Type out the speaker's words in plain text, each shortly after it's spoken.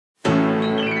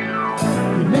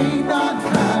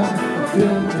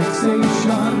film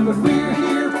fixation, but we're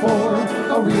here for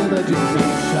a real education.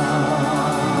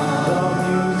 The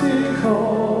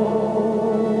musical.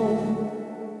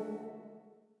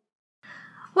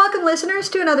 Welcome, listeners,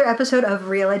 to another episode of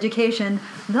Real Education,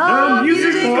 the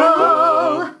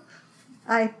musical.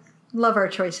 I love our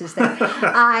choices there.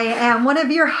 I am one of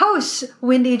your hosts,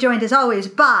 Wendy, joined as always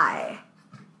by...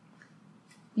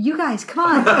 You guys, come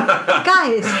on.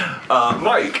 Guys.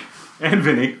 Mike. And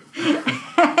Vinny.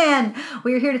 And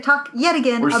we're here to talk yet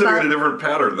again We're about... sitting in a different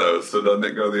pattern, though, so doesn't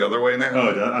it go the other way now? Oh,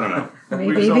 I don't know.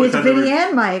 Maybe it's Vinny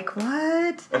and Mike.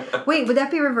 What? Wait, would that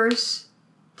be reverse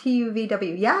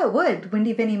TUVW? Yeah, it would.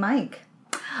 Wendy, Vinny, Mike.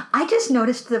 I just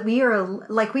noticed that we are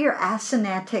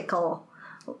assonatical.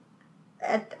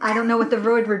 I don't know what the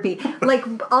word would be. Like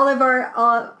all of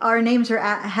our names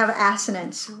have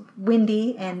assonants.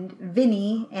 Wendy and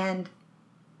Vinny and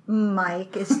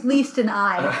Mike is at least an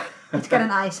I. It's got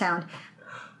an I sound.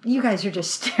 You guys are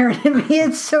just staring at me.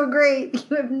 It's so great.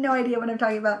 You have no idea what I'm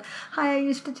talking about. Hi, I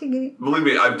used to take it. Believe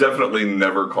me, I've definitely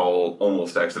never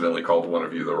almost accidentally called one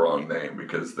of you the wrong name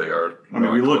because they are... I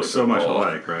mean, we look so much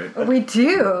alike, right? We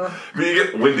do. But you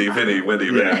get Wendy, Vinny,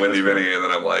 Wendy, Vinny, Wendy, Vinny, and then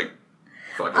I'm like...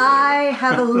 I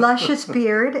have a luscious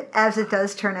beard, as it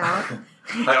does turn out.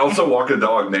 I also walk a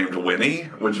dog named Winnie,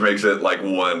 which makes it like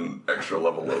one extra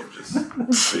level of just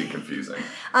being confusing.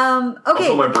 Okay.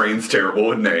 Also, my brain's terrible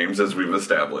with names, as we've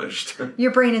established.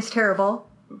 Your brain is terrible.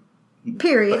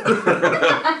 Period.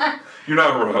 You're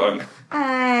not wrong.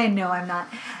 I know I'm not.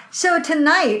 So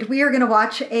tonight we are going to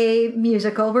watch a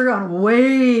musical. We're going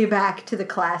way back to the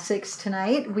classics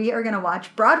tonight. We are going to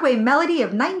watch Broadway Melody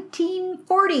of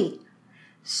 1940.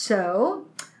 So,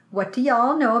 what do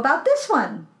y'all know about this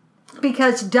one?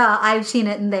 Because, duh, I've seen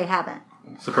it and they haven't.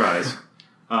 Surprise.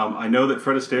 I know that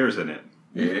Fred Astaire's in it.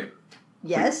 Yeah.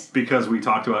 Yes? Because we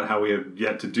talked about how we have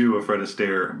yet to do a Fred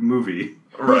Astaire movie.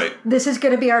 Right. This is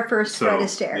going to be our first Fred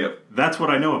Astaire. Yep. That's what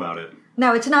I know about it.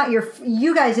 Now, it's not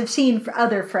you guys have seen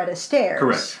other Fred Astaires.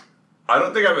 Correct. I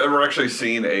don't think I've ever actually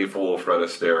seen a full Fred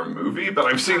Astaire movie, but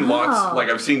I've seen lots,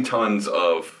 I've seen tons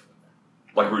of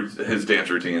his dance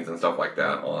routines and stuff like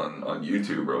that on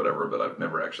YouTube or whatever, but I've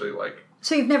never actually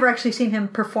So you've never actually seen him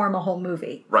perform a whole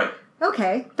movie? Right.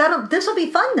 Okay. This will be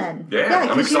fun then. Yeah,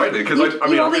 I'm excited because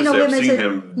obviously I've seen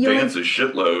him dance a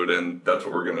shitload, and that's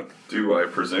what we're going to do, I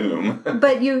presume.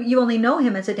 But you only know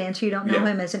him as a dancer. You don't know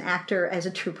him as an actor, as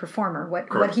a true performer,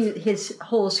 what his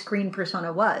whole screen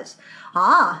persona was.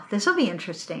 This will be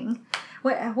interesting.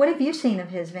 What have you seen of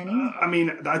his, Vinny? I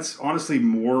mean, that's honestly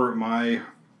more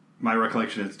my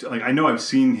recollection is, I know I've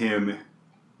seen him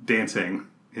dancing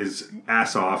his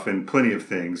ass off in plenty of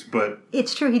things, but...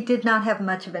 It's true, he did not have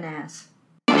much of an ass.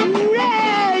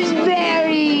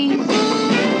 Raspberries!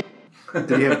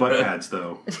 Did he have butt pads,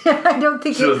 though? I don't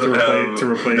think to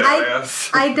replace ass.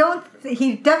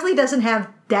 He definitely doesn't have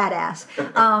dad ass.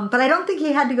 But I don't think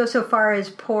he had to go so far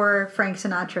as poor Frank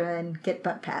Sinatra and get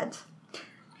butt pads.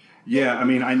 Yeah, I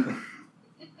mean,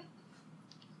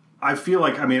 I feel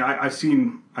like,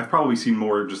 I've probably seen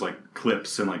more just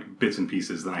clips and bits and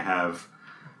pieces than I have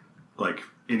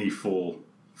any full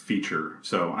feature.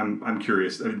 So I'm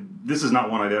curious. This is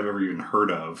not one I'd ever even heard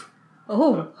of.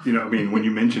 Oh. When you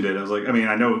mentioned it, I was like,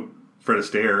 I know Fred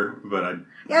Astaire, but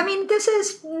this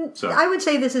is, I would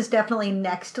say this is definitely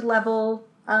next level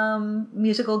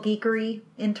musical geekery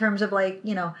in terms of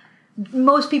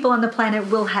most people on the planet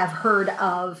will have heard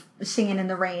of Singing in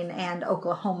the Rain and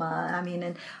Oklahoma.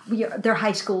 And their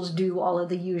high schools do all of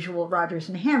the usual Rodgers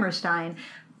and Hammerstein.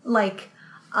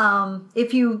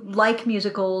 If you like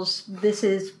musicals, this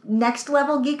is next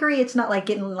level geekery. It's not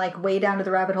getting way down to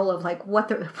the rabbit hole of what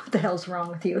the hell's wrong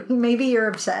with you. Maybe you're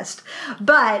obsessed,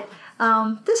 but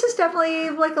this is definitely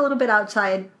a little bit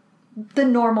outside the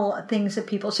normal things that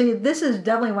people. So this is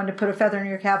definitely one to put a feather in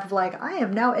your cap of I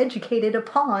am now educated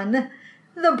upon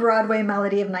the Broadway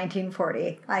Melody of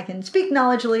 1940. I can speak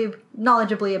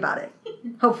knowledgeably about it.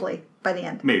 Hopefully. By the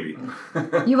end. Maybe.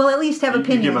 You will at least have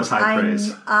opinions. You give us high praise.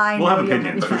 We'll have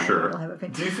opinions, for sure. We'll have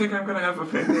opinions. Do you think I'm going to have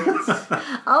opinions?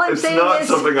 All I'm saying is... It's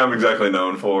not something I'm exactly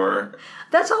known for.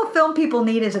 That's all film people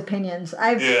need is opinions.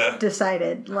 I've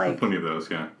decided. Plenty of those,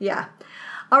 yeah. Yeah.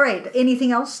 All right.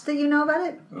 Anything else that you know about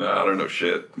it? No, I don't know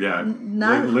shit. Yeah.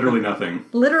 Literally nothing.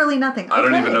 Literally nothing. I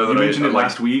don't even know that you mentioned it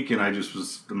last week, and I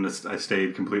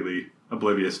stayed completely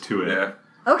oblivious to it. Yeah.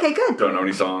 Okay, good. Don't know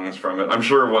any songs from it. I'm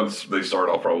sure once they start,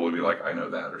 I'll probably be I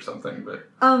know that or something. But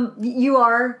you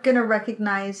are gonna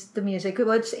recognize the music.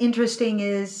 What's interesting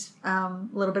is a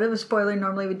little bit of a spoiler.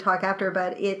 Normally we'd talk after,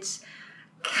 but it's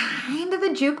kind of a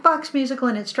jukebox musical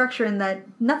in its structure in that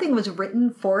nothing was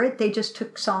written for it. They just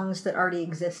took songs that already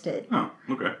existed. Oh,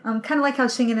 okay. Kind of like how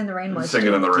Singing in the Rain was.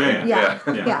 Singing in the Rain.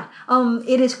 Yeah.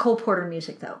 It is Cole Porter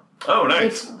music, though. Oh,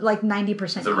 nice. It's like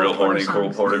 90%. It's a real horny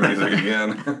Cole Porter music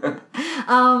again.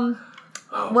 Mom,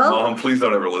 please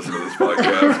don't ever listen to this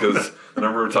podcast because the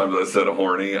number of times I said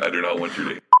horny, I do not want you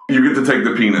to. You get to take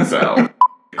the penis out.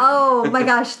 Oh my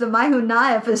gosh, the Mahu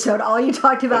Na episode, all you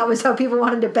talked about was how people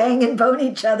wanted to bang and bone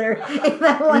each other in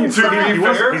that one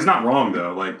song. He's not wrong,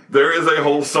 though. Like, there is a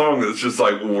whole song that's just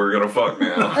like, we're going to fuck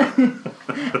now.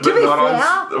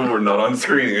 We're not on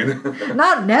screen.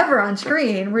 Not never on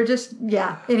screen. We're just,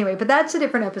 Anyway, but that's a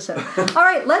different episode. All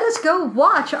right, let us go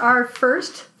watch our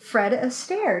first Fred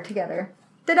Astaire together.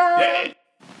 Ta-da! Yay.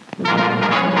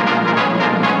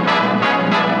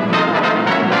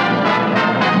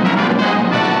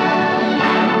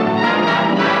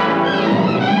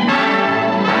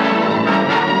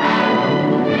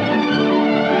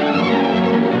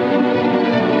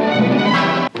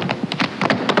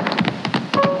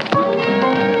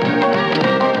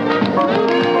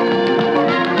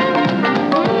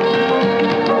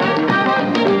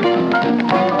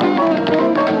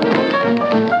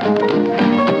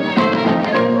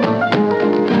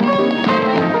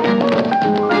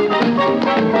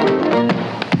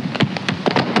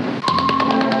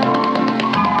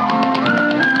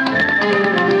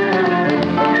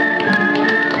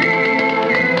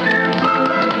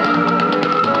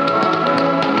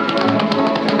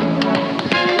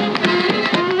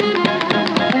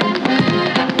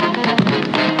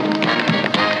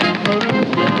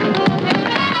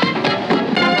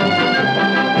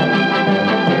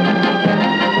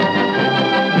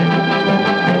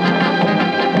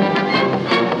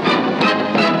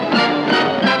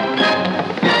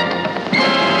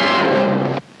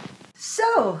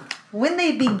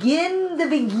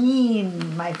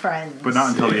 My friends. But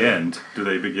not until the end do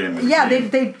they begin. Yeah,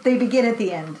 they begin at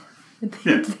the end.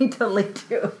 They totally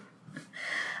do.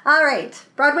 All right.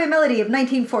 Broadway Melody of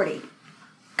 1940.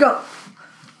 Go.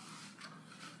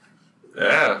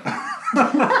 Yeah.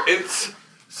 It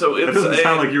doesn't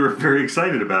sound like you were very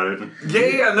excited about it.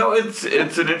 Yeah, no, it's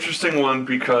an interesting one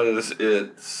because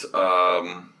it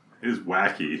is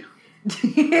wacky.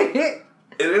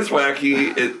 It is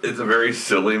wacky. It's a very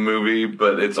silly movie,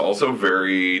 but it's also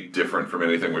very different from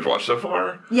anything we've watched so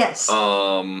far. Yes.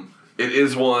 It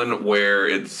is one where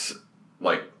it's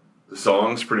like the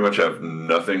songs pretty much have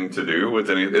nothing to do with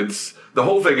any. It's the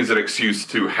whole thing is an excuse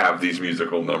to have these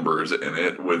musical numbers in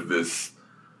it with this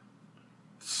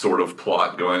sort of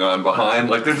plot going on behind.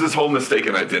 Like there's this whole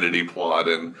mistaken identity plot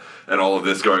and all of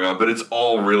this going on, but it's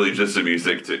all really just a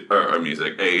reason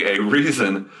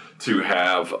to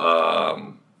have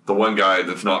the one guy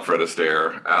that's not Fred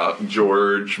Astaire out,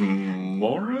 George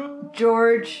Murphy.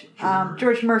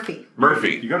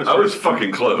 Murphy. I was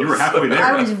fucking close. You were halfway there.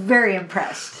 I was very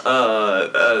impressed.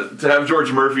 To have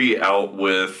George Murphy out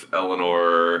with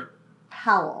Eleanor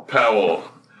Powell. To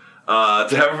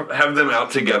have them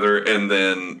out together and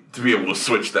then to be able to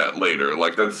switch that later.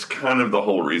 Like, that's kind of the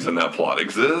whole reason that plot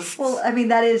exists. Well, I mean,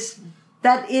 that is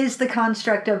the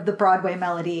construct of the Broadway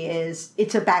Melody is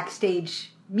it's a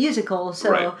backstage musical.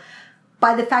 So right.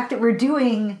 By the fact that we're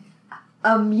doing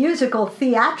a musical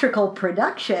theatrical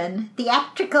production,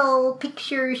 theatrical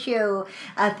picture show,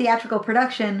 theatrical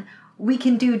production, we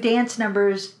can do dance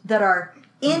numbers that are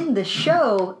in the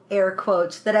show, air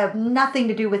quotes, that have nothing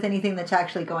to do with anything that's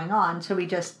actually going on. So we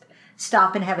just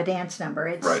stop and have a dance number.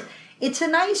 It's a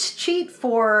nice cheat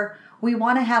for we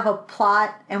want to have a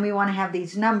plot and we want to have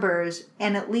these numbers,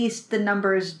 and at least the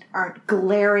numbers aren't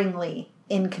glaringly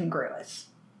incongruous.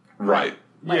 Right.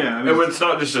 Yeah, and it's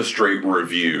not just a straight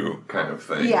review kind of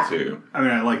thing, too. I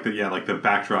mean, I like that. Yeah, like the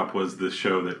backdrop was the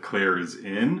show that Claire is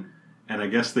in, and I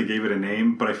guess they gave it a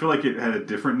name, but I feel like it had a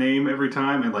different name every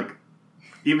time, and like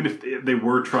even if they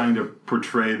were trying to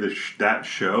portray that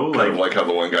show, kind of like how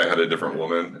the one guy had a different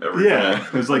woman every time.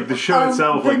 It was like the show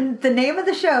itself. The name of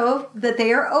the show that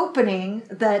they are opening,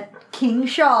 that King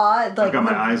Shaw. I've got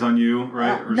my eyes on you,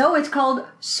 right? No, it's called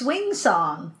Swing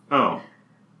Song. Oh.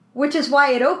 Which is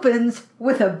why it opens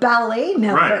with a ballet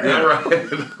number. Right, yeah, right.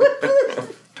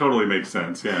 Totally makes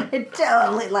sense, yeah. It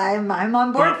totally, I'm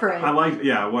on board for it. I like,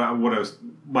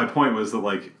 my point was that,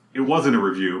 like, it wasn't a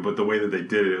review, but the way that they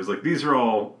did it was like,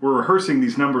 we're rehearsing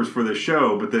these numbers for this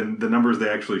show, but then the numbers they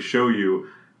actually show you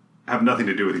have nothing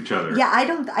to do with each other. Yeah,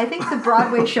 I think the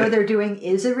Broadway show they're doing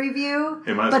is a review.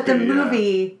 It must but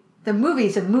be, the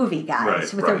movie's a movie,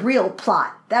 guys, with a real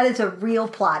plot. That is a real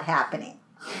plot happening.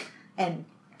 And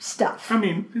stuff. I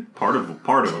mean, part of a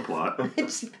plot.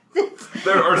 It's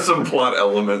There are some plot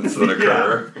elements that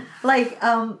occur. like,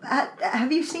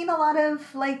 have you seen a lot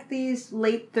of like these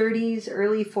late 30s,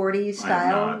 early 40s style?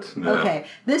 I have not, no. Okay,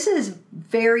 this is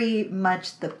very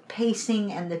much the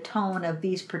pacing and the tone of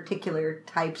these particular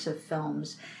types of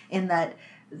films, in that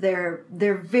they're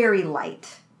very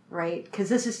light, right? Because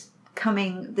this is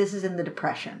in the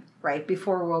Depression, right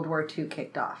before World War II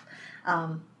kicked off.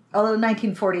 Although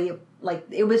 1940, like,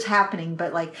 it was happening,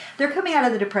 but like they're coming out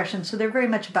of the Depression, so they're very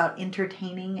much about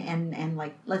entertaining and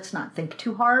like, let's not think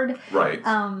too hard. Right.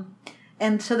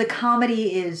 And so the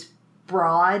comedy is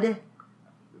broad.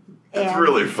 It's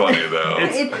really funny though.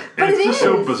 It's just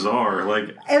so bizarre.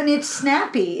 Like, and it's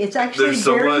snappy. It's actually There's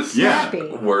so very much snappy.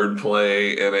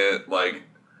 wordplay in it. Like,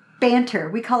 Banter.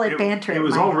 We call it banter. It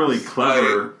was at my all really house.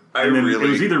 clever. I and then really- it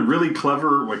was either really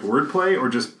clever, like wordplay, or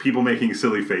just people making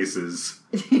silly faces.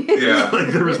 yeah. Like,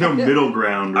 there was no middle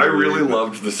ground. I really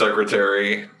loved the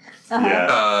secretary.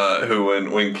 Yeah. Who,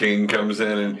 when King comes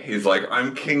in and he's like,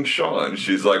 "I'm King Sean,"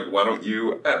 she's like, "Why don't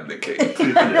you abdicate?"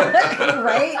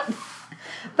 Right?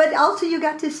 But also, you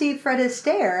got to see Fred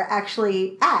Astaire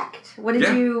actually act. What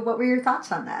were your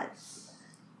thoughts on that?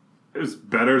 It was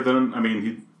better than, I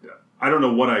mean, I don't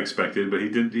know what I expected, but he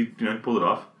pulled it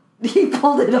off. He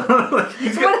pulled it off.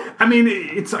 I mean,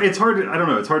 it's hard to, I don't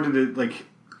know, it's hard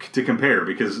to compare,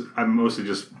 because I'm mostly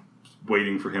just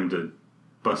waiting for him to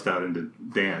bust out into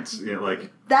dance. You know,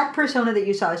 like, That persona that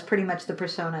you saw is pretty much the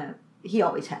persona he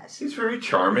always has. He's very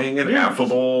charming and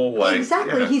affable. Like,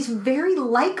 Exactly. yeah. He's very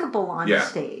likable on Yeah.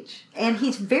 stage. And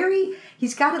he's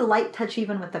got a light touch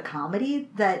even with the comedy,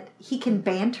 that he can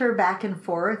banter back and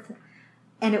forth,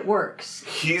 and it works.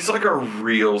 He's like a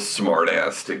real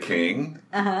smartass to King,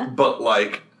 but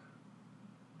like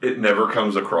it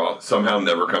somehow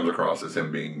never comes across as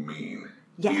him being mean.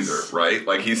 Yes. Either, right?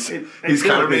 Like he's kind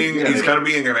like of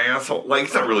being an asshole. Like,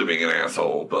 he's not really being an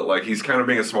asshole, but like he's kind of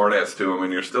being a smartass to him,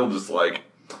 and you're still just like,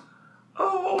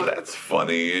 oh, that's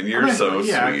funny, and you're so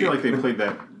sweet. I feel like they played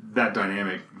that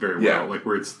dynamic very well. Yeah. Like,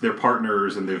 where they're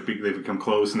partners and they've become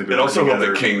close, and they've been It also helped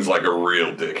together. that King's like a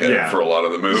real dickhead Yeah. for a lot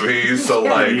of the movies. So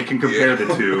Yeah. like You can compare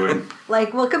the two, and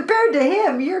Like, well, compared to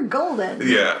him, you're golden.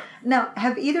 yeah. Now,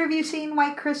 have either of you seen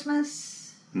White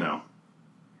Christmas? no.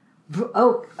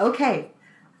 Oh, okay.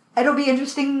 It'll be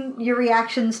interesting, your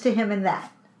reactions to him in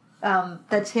that.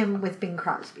 That's him with Bing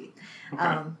Crosby.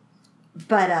 Okay.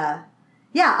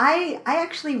 Yeah, I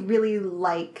actually really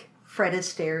like Fred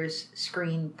Astaire's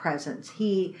screen presence.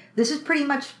 This is pretty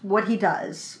much what he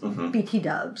does. BT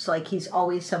dubs, like, he's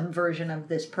always some version of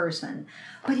this person,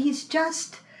 but he's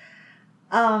just,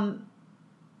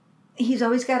 he's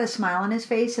always got a smile on his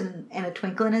face and a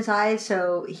twinkle in his eye,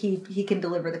 so he can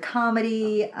deliver the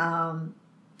comedy,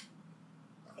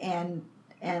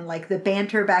 and like the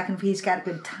banter back and forth. He's got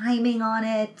good timing on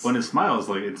it. When his smile is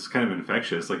like, it's kind of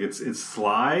infectious. Like, it's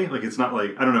sly. Like, it's not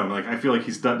like, I don't know. Like, I feel like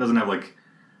doesn't have like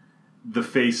the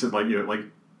face that, like, you know, like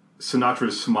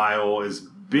Sinatra's smile is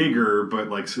bigger, but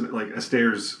like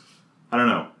Astaire's, I don't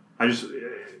know. I just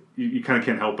you kind of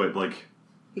can't help but like.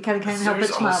 You kind of can't help but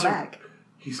Astaire's smile also- back.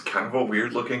 He's kind of a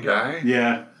weird looking guy.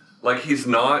 Yeah. Like, he's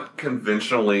not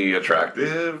conventionally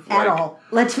attractive. At all.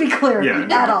 Let's be clear. Yeah.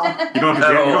 At all. You don't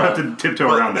have to tiptoe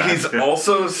But around that. he's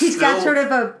also He's still... got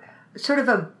sort of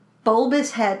a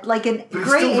bulbous head, like a But he's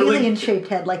gray still really- alien shaped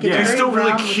head. Like, it's Yeah. He's very still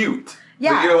really round. cute.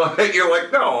 Yeah. But you're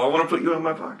like, no, I want to put you in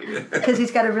my pocket. Because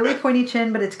he's got a really pointy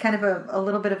chin, but it's kind of a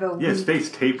little bit of a Yeah, his weak- face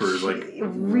tapers like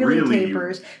really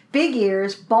tapers. Big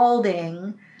ears,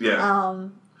 balding. Yeah.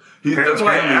 That's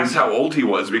why I Apparently- asked how old he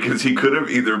was, because he could have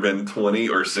either been 20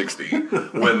 or 60.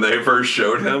 When they first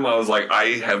showed him, I was like, I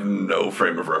have no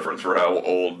frame of reference for how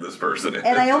old this person is.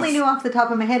 And I only knew off the top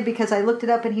of my head because I looked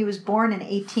it up, and he was born in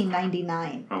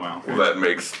 1899. Oh wow. Well, that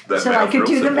makes that So math I could real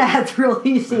do the simple. math real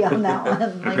easy on that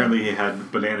one. Like, Apparently he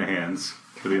had banana hands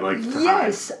that he liked to hide.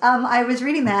 yes, I was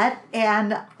reading that,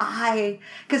 and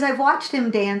because I've watched him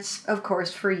dance, of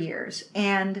course, for years,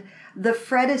 and the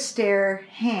Fred Astaire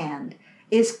hand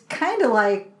is kind of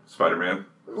like Spider-Man.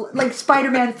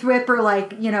 Spider-Man Thwip, or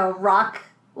like, you know, rock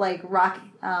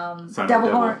Son of devil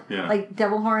Devil, horn, yeah. like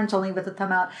devil horns, only with the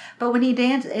thumb out. But when he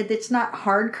dances, it's not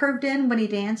hard curved in. When he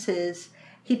dances,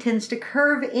 he tends to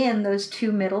curve in those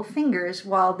two middle fingers,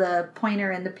 while the pointer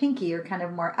and the pinky are kind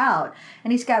of more out.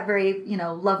 And he's got very, you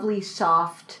know, lovely,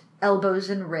 soft elbows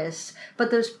and wrists.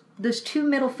 But those two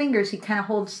middle fingers he kind of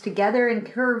holds together and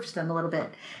curves them a little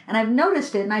bit. And I've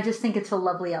noticed it, and I just think it's a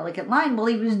lovely, elegant line. Well,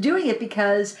 he was doing it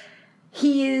because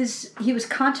he was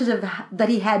conscious of that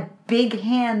he had big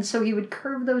hands, so he would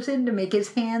curve those in to make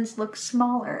his hands look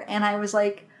smaller. And I was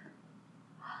like,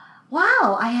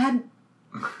 wow, I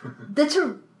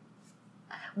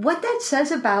what that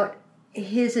says about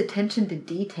his attention to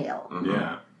detail. Mm-hmm.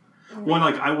 Yeah. One,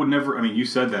 like, I would never, I mean, you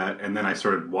said that, and then I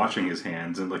started watching his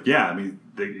hands, and, like, yeah, I mean,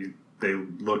 they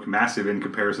look massive in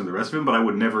comparison to the rest of him, but I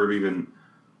would never have even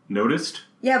noticed.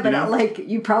 Yeah, but like,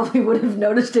 you probably would have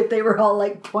noticed if they were all,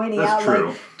 like, pointing That's out, true.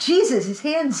 like, Jesus, his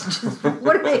hands just,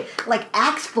 what are they, like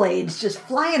axe blades just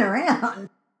flying around.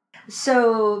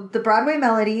 So, the Broadway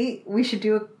melody, we should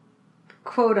do a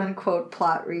quote-unquote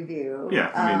plot review.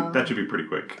 Yeah, I mean, that should be pretty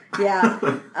quick.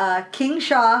 Yeah. King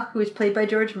Shaw, who is played by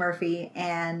George Murphy,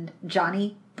 and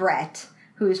Johnny Brett,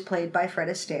 who is played by Fred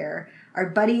Astaire, are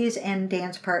buddies and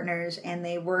dance partners, and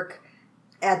they work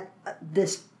at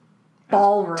this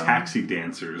ballroom. Taxi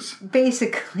dancers.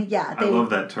 Basically, yeah. I love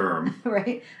that term.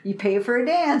 Right? You pay for a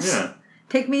dance. Yeah.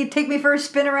 Take me for a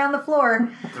spin around the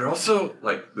floor. They're also,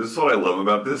 like, this is what I love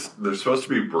about this. They're supposed to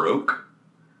be broke,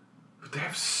 but they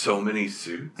have so many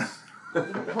suits.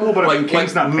 Well, but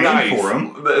King's not paying nice. for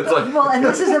them. It's like, Well, and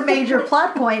this is a major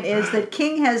plot point, is that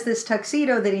King has this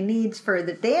tuxedo that he needs for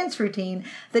the dance routine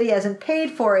that he hasn't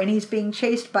paid for, and he's being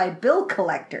chased by bill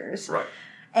collectors. right.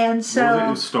 And so... What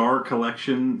was it? Star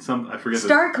Collection? I forget.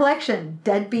 Star Collection,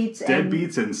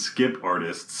 Deadbeats And skip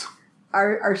artists.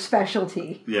 Our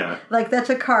specialty. Yeah. Like, that's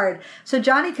a card. So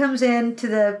Johnny comes in to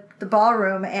the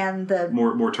ballroom, and the...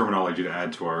 More terminology to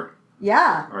add to our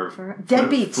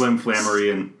Deadbeats.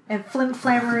 Flim-flammery and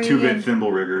flim-flammery. two-bit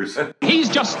thimble riggers. He's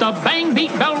just a bang,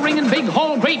 beat, bell ringing, big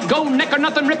hole, great go, neck or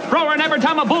nothing, rip roaring, every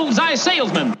time a bullseye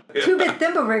salesman. Two-bit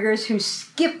thimble riggers who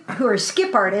are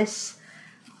skip artists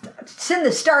send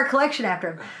the Star Collection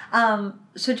after him.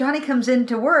 So Johnny comes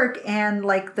into work, and,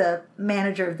 like, the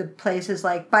manager of the place is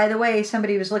like, by the way,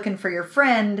 somebody was looking for your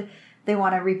friend. They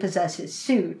want to repossess his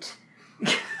suit.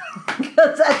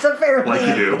 Because that's apparently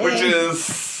Like you do. Which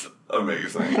is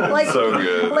amazing. like, so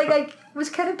good. Like, I was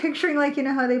kind of picturing, like, you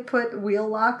know how they put wheel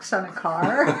locks on a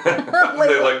car?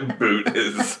 They, like, boot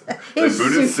his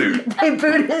suit. They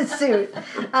boot his suit.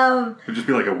 It would just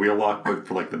be like a wheel lock, but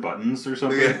for, like, the buttons or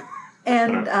something. Yeah.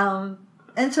 And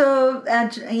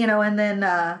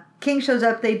then King shows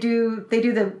up. They do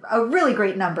a really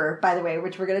great number, by the way,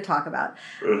 which we're going to talk about.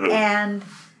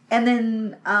 And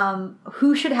then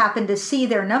who should happen to see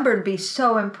their number and be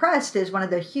so impressed is one of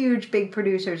the huge big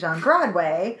producers on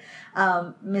Broadway,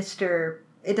 Mr.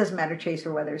 It doesn't matter, Chase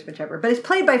or Weathers, whichever. But it's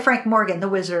played by Frank Morgan, the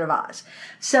Wizard of Oz.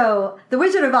 So the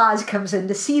Wizard of Oz comes in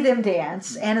to see them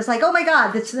dance and is like, oh my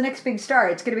God, that's the next big star.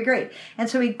 It's going to be great. And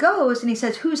so he goes and he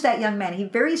says, who's that young man? He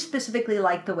very specifically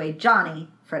liked the way Johnny,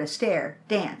 Fred Astaire,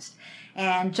 danced.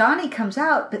 And Johnny comes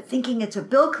out, but thinking it's a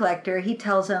bill collector, he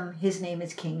tells him his name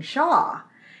is King Shaw.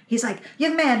 He's like,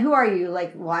 young man, who are you?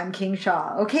 Like, well, I'm King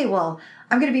Shaw. Okay, well,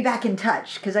 I'm going to be back in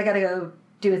touch because I got to go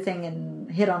do a thing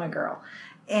and hit on a girl.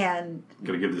 And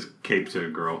Gonna give this cape to a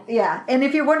girl. yeah, and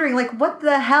if you're wondering, like, what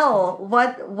the hell,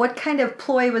 what kind of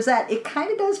ploy was that? It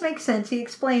kind of does make sense. He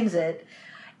explains it.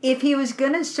 If he was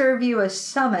going to serve you a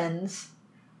summons,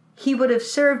 he would have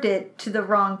served it to the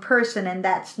wrong person, and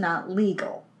that's not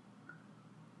legal.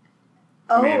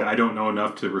 I mean, I don't know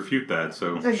enough to refute that,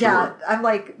 so Yeah, sure. I'm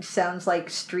like, sounds like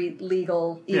street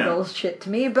legal Yeah. shit to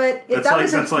me, but That's that like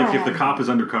was that's a like if the plan, cop is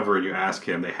undercover and you ask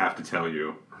him, they have to tell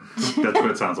you. That's what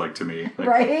it sounds like to me. Like,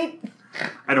 right?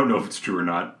 I don't know if it's true or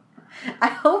not. I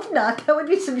hope not. That would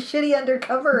be some shitty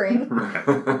undercovering.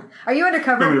 Right. Are you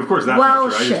undercover? I mean, of course, that's well,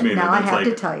 not true. I shit, just mean now that I that's have like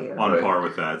to tell you. on Right. par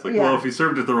with that. It's like, Yeah. well, if he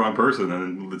served it to the wrong person,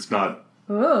 then it's not.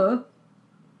 Oh.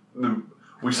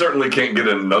 We certainly can't get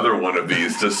another one of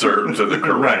these to serve to the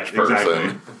correct Right, exactly.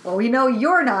 person. Well, we know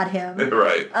you're not him.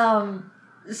 Right.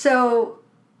 So,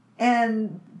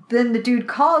 and then the dude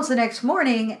calls the next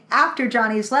morning after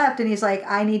Johnny's left, and he's like,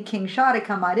 I need King Shaw to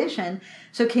come audition.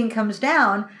 So King comes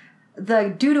down.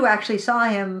 The dude who actually saw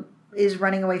him is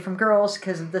running away from girls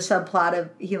because of the subplot of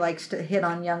he likes to hit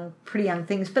on pretty young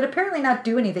things, but apparently not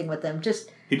do anything with them.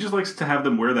 He just likes to have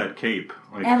them wear that cape.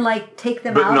 Like, And like take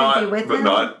them But out and be with them.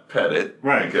 not pet it.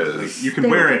 right. Because Like, you can They-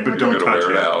 wear it, but they- don't you're gonna touch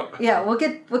wear it. it out. Yeah, we'll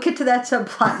get to that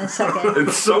subplot in a second.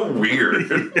 It's so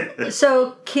weird.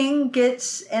 So King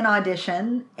gets an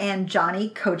audition, and Johnny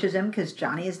coaches him because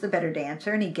Johnny is the better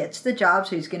dancer, and he gets the job,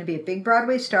 so he's going to be a big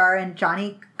Broadway star. And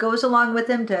Johnny goes along with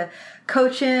him to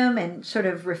coach him and sort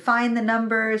of refine the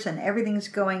numbers, and everything's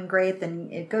going great. Then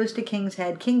it goes to King's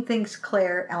head. King thinks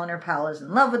Claire, Eleanor Powell, is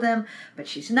in love with him, but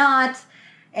she's not.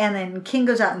 And then King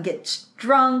goes out and gets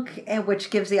drunk, which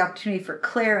gives the opportunity for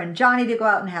Claire and Johnny to go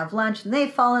out and have lunch, and they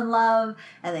fall in love.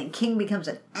 And then King becomes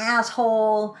an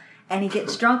asshole, and he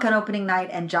gets drunk on opening night,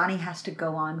 and Johnny has to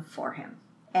go on for him.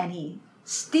 And he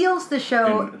steals the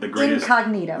show And the greatest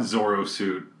incognito. Zorro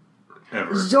suit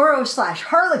Ever. Zorro /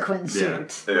 Harlequin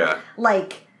suit. Yeah.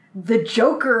 Like the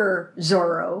Joker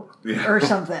Zorro or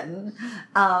something.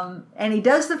 And he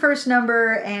does the first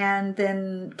number, and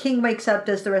then King wakes up,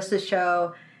 does the rest of the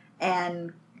show,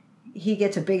 and he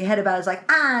gets a big head about it. He's like,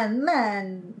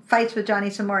 man, fights with Johnny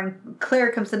some more, and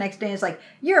Claire comes the next day and is like,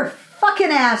 you're a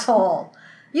fucking asshole.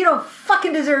 You don't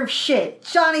fucking deserve shit.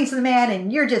 Johnny's the man,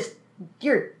 and you're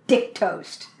dick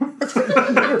toast. That's what you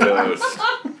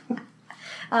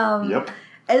are. Yep.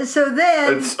 And so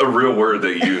then... It's a real word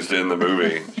they used in the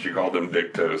movie. She called him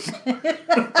dick toast.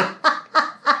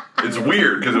 It's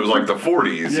weird because it was like the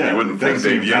 40s. Yeah, you wouldn't think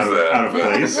they'd use that. Out of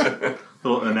place. A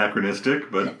little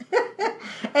anachronistic, but...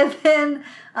 And then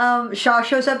Shaw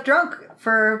shows up drunk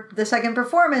for the second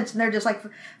performance, and they're just like,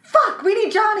 fuck, we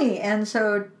need Johnny. And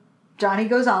so Johnny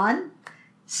goes on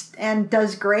and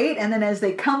does great, and then as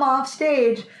they come off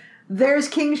stage, there's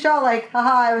King Shaw like,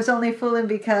 haha, I was only fooling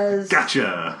because...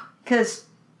 Gotcha! Because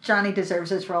Johnny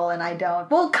deserves his role and I don't.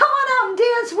 Well, come on out and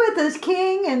dance with us,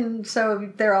 King! And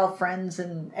so they're all friends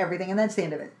and everything, and that's the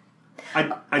end of it.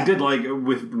 I did like,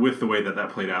 with the way that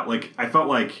played out, like, I felt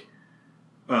like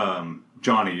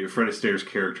Johnny, Fred Astaire's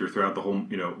character throughout the whole,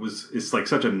 is like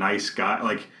such a nice guy,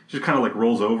 like, just kind of like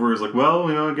rolls over, is like,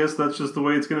 well, I guess that's just the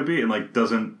way it's going to be, and like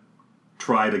doesn't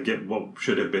try to get what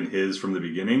should have been his from the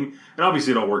beginning. And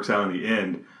obviously it all works out in the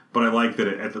end, but I like that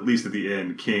at least at the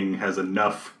end, King has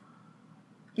enough,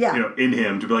 in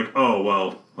him to be like, oh,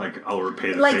 well, like, I'll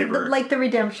repay the favor. Like the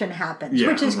redemption happens,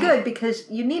 which is good because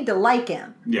you need to like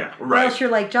him. Yeah. Or else you're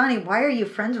like, Johnny, why are you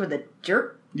friends with a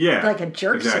jerk? Yeah. Like a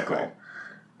jerk-sicle.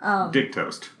 Dick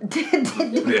Toast. Dick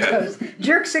Toast.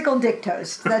 Jerk-sicle Dick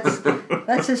Toast.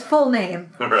 That's his full name,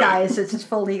 guys. It's his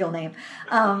full legal name.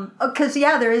 Because,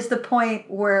 there is the point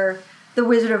where the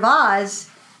Wizard of Oz,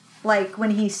 like,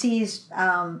 when he sees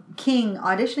King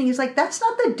auditioning, he's like, that's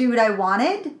not the dude I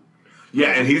wanted.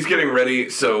 Yeah, and he's getting ready.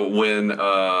 So when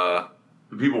the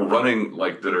people running,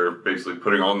 like, that are basically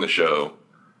putting on the show,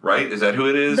 right? Is that who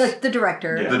it is? The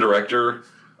director. Yeah. The director.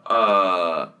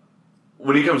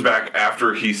 When he comes back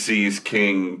after he sees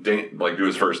King do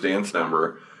his first dance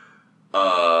number,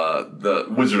 the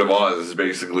Wizard of Oz is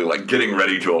basically like getting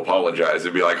ready to apologize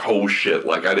and be like, "Oh shit!"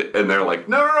 Like and they're like,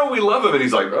 "No, we love him," and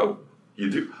he's like, "Oh,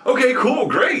 you do? Okay, cool,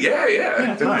 great,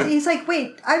 yeah." He's like,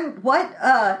 "Wait, I'm what?"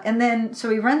 And then so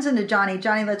he runs into Johnny.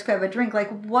 Johnny, let's go have a drink. Like,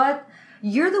 what?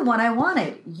 You're the one I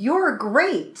wanted. You're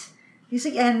great. He's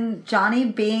like, and Johnny,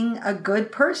 being a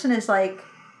good person, is like,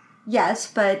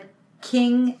 "Yes, but."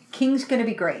 King's going to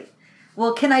be great.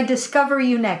 Well, can I discover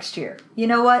you next year? You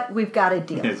know what? We've got a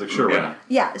deal. Yeah, it's like, sure, why not?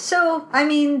 Yeah, so, I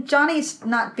mean, Johnny's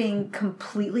not being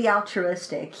completely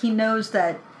altruistic. He knows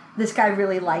that this guy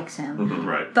really likes him. Mm-hmm,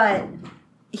 right. But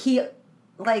he,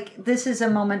 this is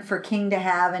a moment for King to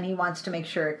have, and he wants to make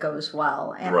sure it goes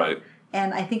well. And, right.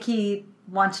 And I think he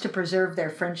wants to preserve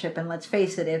their friendship, and let's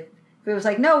face it, if it was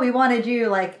like, no, we wanted you,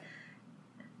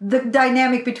 the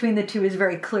dynamic between the two is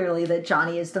very clearly that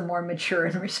Johnny is the more mature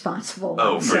and responsible one.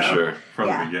 Oh, for sure. From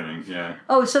the beginning, yeah.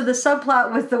 Oh, so the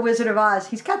subplot with the Wizard of Oz,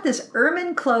 he's got this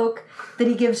ermine cloak that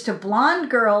he gives to blonde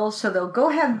girls so they'll go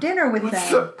have dinner with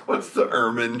them. What's the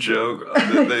ermine joke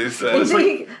that they said?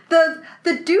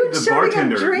 The dude serving him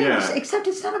drinks, yeah. except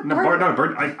it's not a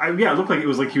it looked like it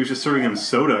was like he was just serving him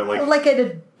soda. Like at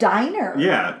a diner.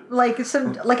 Yeah. Like a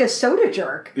soda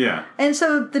jerk. Yeah. And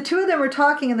so the two of them are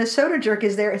talking and the soda jerk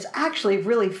is there. It's actually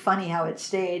really funny how it's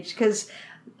staged because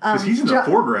he's in the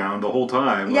foreground the whole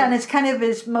time. Yeah, and it's kind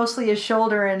of mostly his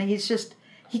shoulder, and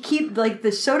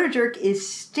the soda jerk is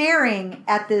staring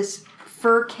at this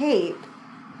fur cape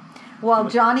while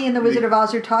Johnny and the Wizard of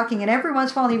Oz are talking, and every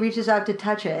once in a while he reaches out to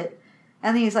touch it,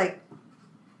 and then he's like,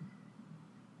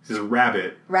 "This is a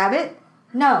rabbit." Rabbit?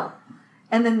 No.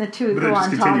 And then the two go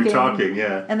on talking,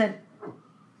 yeah. And then,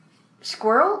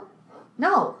 squirrel?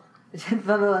 No.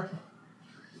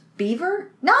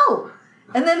 Beaver? No.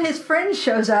 And then his friend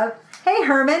shows up. Hey,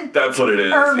 Herman. That's what it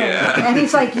is. Ermine. Yeah. And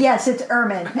he's like, yes, it's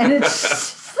Ermine. And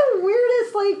it's the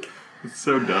weirdest, It's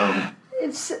so dumb.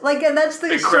 It's like, and that's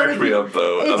the It cracked me up,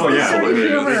 though. It's the sort of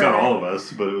humor. It got all of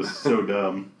us, but it was so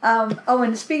dumb.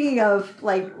 And speaking of,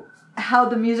 how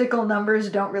the musical numbers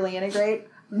don't really integrate,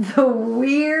 the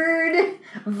weird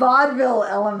vaudeville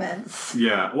elements.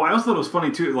 Yeah. Well, I also thought it was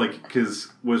funny, too, because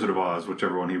Wizard of Oz,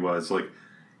 whichever one he was,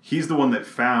 he's the one that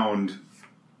found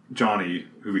Johnny,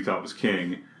 who we thought was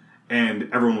King, and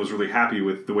everyone was really happy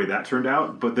with the way that turned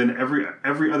out. But then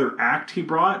every other act he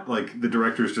brought, the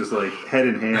director's just head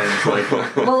in hands,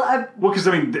 well, because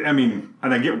I mean,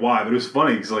 and I get why, but it was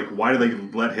funny because why do they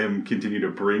let him continue to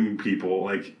bring people?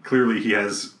 Clearly he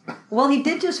has. Well, he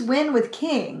did just win with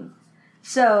King.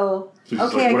 So So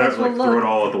just okay, I guess whatever, we'll throw it look.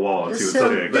 all at the wall and see what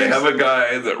So- sticks. They have a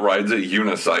guy that rides a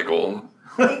unicycle.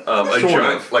 A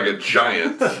giant, like a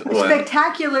giant one.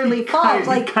 Spectacularly falls.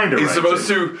 Like kind of. He's supposed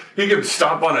to. He can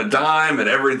stop on a dime and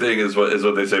everything is what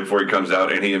they say before he comes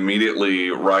out, and he immediately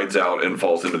rides out and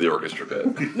falls into the orchestra pit.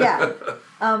 yeah.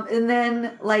 And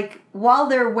then, like, while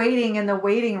they're waiting in the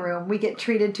waiting room, we get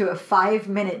treated to a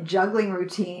 5-minute juggling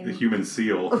routine. The human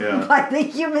seal. Yeah. By the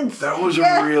humans. That was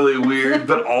really weird,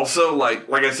 but also like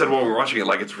I said while we were watching it,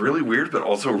 like it's really weird, but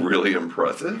also really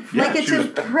impressive. Yeah, Like, it's she was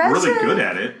impressive. really good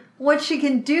at it. What she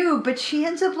can do, but she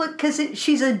ends up because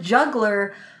she's a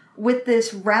juggler with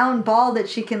this round ball that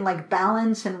she can like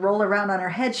balance and roll around on her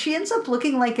head. She ends up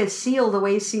looking like a seal, the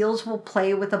way seals will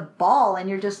play with a ball, and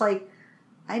you're just like,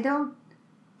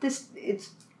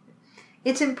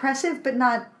 it's impressive but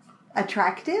not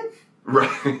attractive.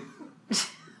 Right.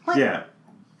 Like, Yeah.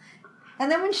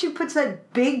 And then when she puts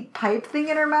that big pipe thing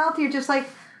in her mouth, you're just like,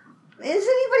 is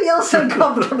anybody else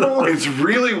uncomfortable? It's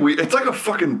really weird. It's like a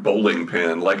fucking bowling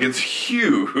pin. Like it's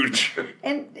huge.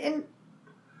 and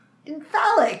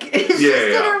phallic. It's just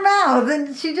in her mouth,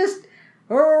 and she just,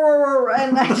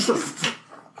 and I just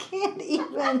can't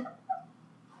even.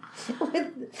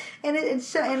 And it's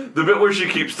so. And The bit where she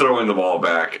keeps throwing the ball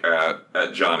back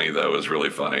at Johnny though is really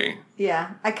funny.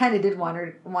 yeah, I kind of did want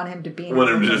him to beam. When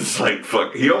I'm just like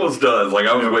fuck, he almost does. Like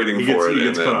I was waiting for it. He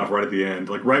gets and cut then- off right at the end.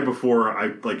 Like right before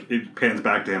it pans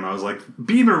back to him, I was like,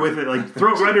 beam her with it, like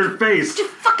throw it right in her face.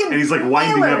 Just fucking And he's like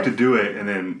winding nail her. up to do it, and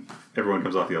then everyone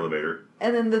comes off the elevator.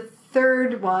 And then the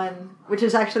third one, which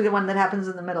is actually the one that happens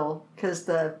in the middle, because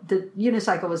the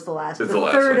unicycle was the last. It's the the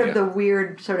last third one, of the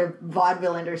weird sort of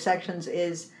vaudeville intersections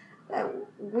is that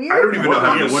weird. I don't even know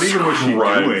how to What even was she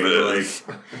describe doing? this.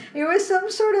 It was some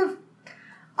sort of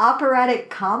operatic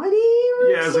comedy.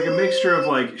 Yeah, it's like a routine? mixture of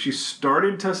like she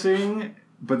started to sing,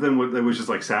 but then it was just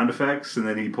like sound effects, and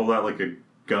then he pulled out like a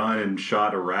gun and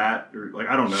shot a rat, or like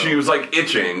I don't know. She was like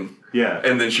itching. Yeah.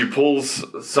 And then she pulls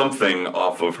something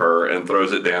off of her and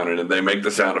throws it down, and they make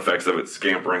the sound effects of it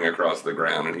scampering across the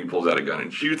ground, and he pulls out a gun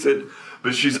and shoots it.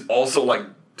 But she's also like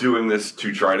doing this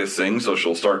to try to sing, so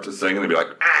she'll start to sing and then be like,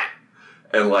 ah!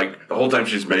 And like the whole time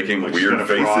she's making Like she's weird got a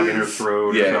faces. frog in her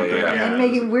throat or something. Yeah. And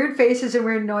making weird faces and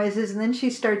weird noises, and then she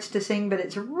starts to sing, but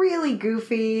it's really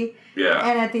goofy. Yeah.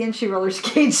 And at the end, she roller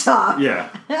skates off. Yeah.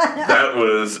 That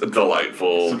was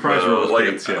delightful. Surprise roller like,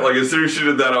 skates, yeah. Like as soon as she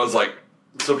did that, I was like,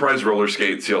 surprise roller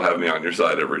skates, you'll have me on your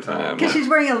side every time. Because she's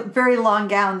wearing a very long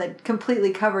gown that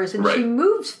completely covers, and Right. she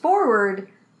moves forward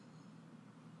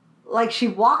like she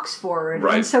walks forward.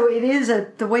 Right. And so it is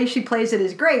the way she plays it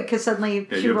is great, because suddenly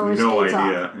Yeah, she you have roller no skates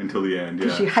idea off. until the end.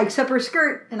 Yeah. She hikes up her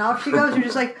skirt, and off she goes. You're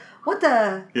just like, what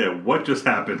the? Yeah, what just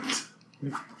happened?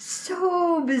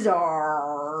 So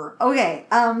bizarre. Okay,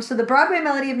 so the Broadway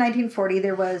melody of 1940,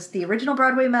 there was the original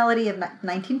Broadway melody of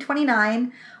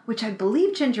 1929, which I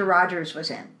believe Ginger Rogers was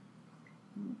in.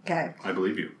 Okay. I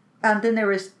believe you. Then there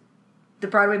was the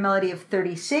Broadway melody of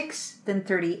 36, then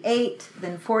 38,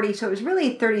 then 40. So it was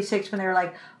really 36 when they were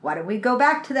like, why don't we go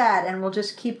back to that? And we'll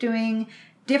just keep doing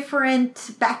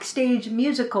different backstage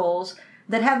musicals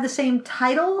that have the same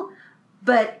title,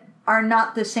 but are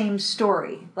not the same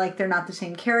story. Like, they're not the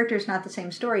same characters, not the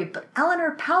same story. But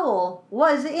Eleanor Powell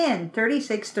was in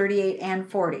 36, 38, and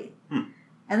 40.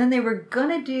 And then they were going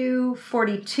to do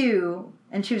 42,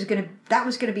 and that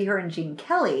was going to be her and Gene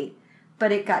Kelly,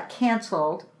 but it got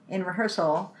canceled in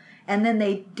rehearsal. And then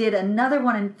they did another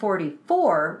one in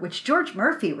 44, which George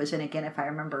Murphy was in again, if I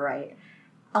remember right.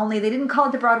 Only they didn't call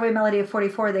it the Broadway melody of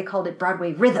 44, they called it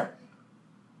Broadway Rhythm.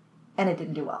 And it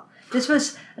didn't do well. This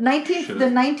was the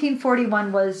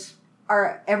 1941 was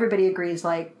everybody agrees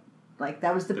like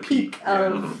that was the peak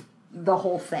of the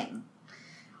whole thing.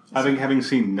 Having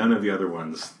seen none of the other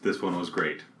ones, this one was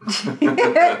great.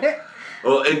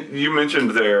 Well, and you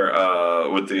mentioned there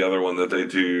with the other one that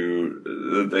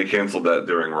they canceled that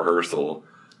during rehearsal.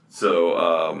 So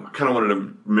kind of wanted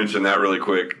to mention that really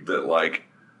quick, that like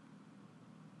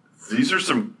these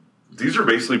are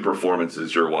basically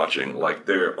performances you're watching. Like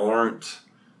there aren't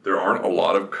a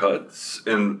lot of cuts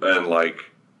and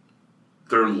like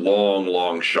they're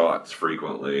long shots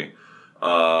frequently.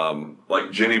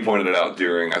 Like Jenny pointed it out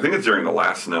during the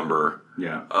last number.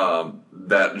 Yeah.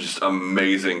 That just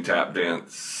amazing tap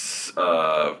dance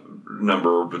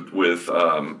number with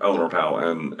Eleanor Powell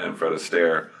and Fred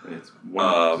Astaire.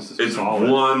 It's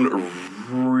one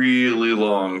really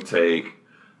long take,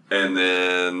 and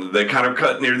then they kind of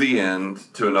cut near the end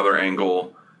to another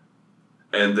angle,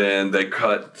 and then they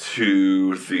cut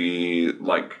to the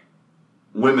like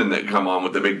women that come on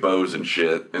with the big bows and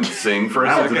shit and sing for a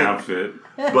That was second. an outfit.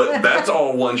 But that's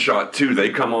all one shot too. They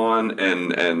come on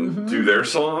and do their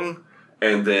song,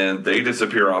 and then they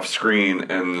disappear off screen,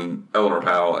 and Eleanor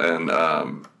Powell and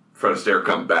Fred Astaire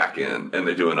come back in, and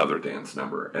they do another dance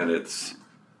number, and it's.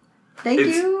 Thank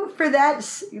you for that.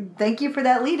 Thank you for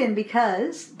that lead-in,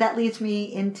 because that leads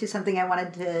me into something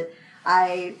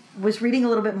I was reading a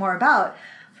little bit more about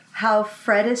how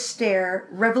Fred Astaire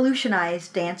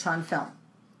revolutionized dance on film.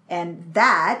 And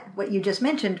that, what you just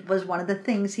mentioned, was one of the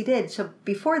things he did. So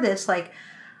before this,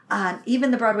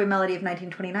 even the Broadway melody of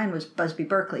 1929 was Busby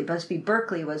Berkeley. Busby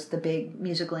Berkeley was the big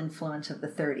musical influence of the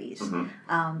 30s.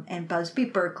 Mm-hmm. And Busby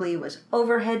Berkeley was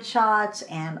overhead shots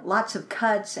and lots of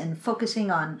cuts and focusing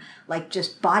on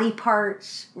just body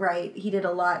parts, right? He did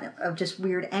a lot of just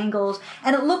weird angles.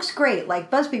 And it looks great.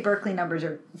 Busby Berkeley numbers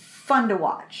are fun to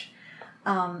watch.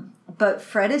 But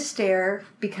Fred Astaire,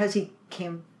 because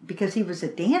he was a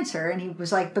dancer, and he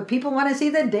was but people want to see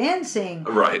the dancing.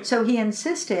 Right. So he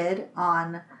insisted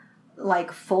on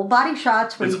full body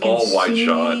shots where it's you can all wide see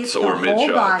shots or the mid whole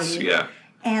shots. body. Yeah.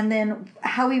 And then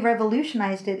how he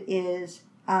revolutionized it is,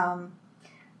 I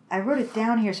wrote it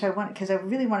down here because I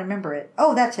really want to remember it.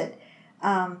 Oh, that's it.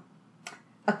 A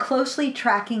closely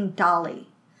tracking dolly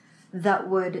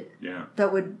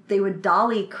they would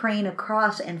dolly crane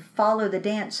across and follow the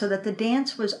dance, so that the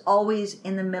dance was always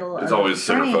in the middle of the frame. It's always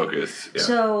center focus. Yeah.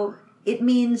 So it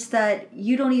means that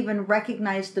you don't even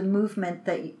recognize the movement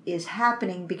that is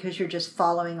happening because you're just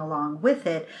following along with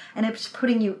it, and it's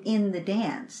putting you in the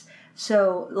dance.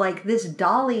 So this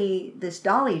dolly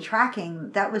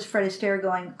tracking, that was Fred Astaire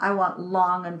going, I want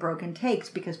long unbroken takes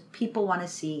because people want to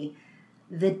see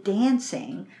the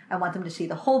dancing. I want them to see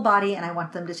the whole body, and I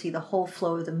want them to see the whole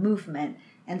flow of the movement.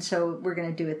 And so we're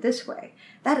going to do it this way.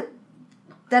 That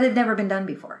had never been done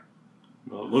before.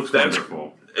 Well, it looks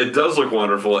wonderful. It does look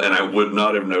wonderful, and I would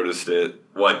not have noticed it.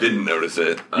 Well, I didn't notice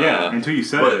it. Yeah, until you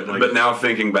said it. But now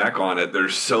thinking back on it,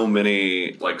 there's so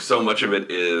many, so much of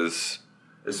it is,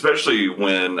 especially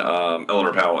when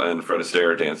Eleanor Powell and Fred Astaire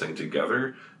are dancing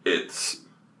together, it's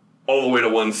all the way to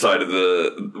one side of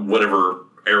the whatever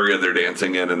area they're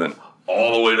dancing in, and then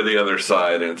all the way to the other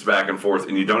side, and it's back and forth,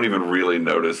 and you don't even really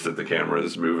notice that the camera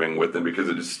is moving with them because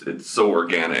it's so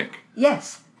organic.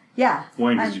 Yes. Yeah.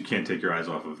 One, because you can't take your eyes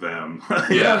off of them.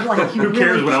 Yeah. Who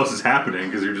cares what else is happening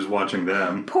because you're just watching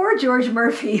them. Poor George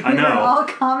Murphy. I know. We were all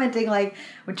commenting when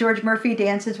George Murphy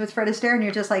dances with Fred Astaire, and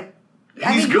you're just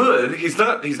He's good. He's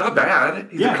not bad.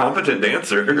 He's a competent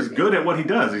dancer. He's good at what he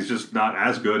does. He's just not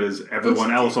as good as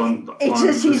everyone else on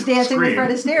he's dancing screen. with Fred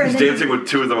Astaire. He's dancing with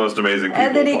two of the most amazing people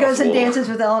and then he goes and possible. dances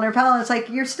with Eleanor Powell, and it's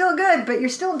you're still good, but you're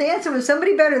still dancing with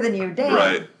somebody better than you. Damn.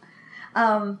 Right.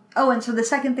 And so the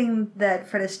second thing that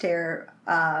Fred Astaire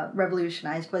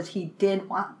revolutionized was he did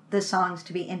want the songs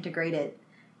to be integrated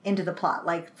into the plot,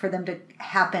 for them to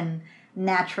happen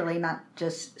naturally, not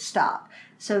just stop.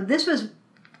 So this was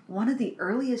one of the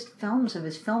earliest films of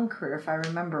his film career, if I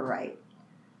remember right.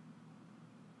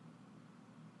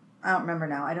 I don't remember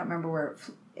now. I don't remember where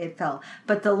it fell.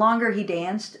 But the longer he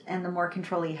danced and the more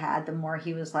control he had, the more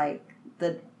he was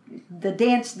the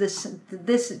dance, this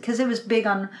because it was big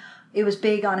on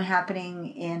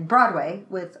happening in Broadway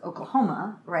with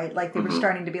Oklahoma, right? They were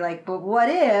starting to be but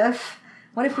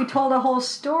what if we told a whole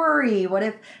story? What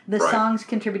if the songs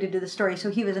contributed to the story?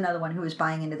 So he was another one who was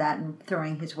buying into that and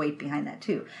throwing his weight behind that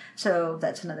too. So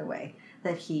that's another way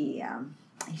that he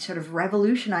sort of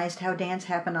revolutionized how dance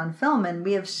happened on film. And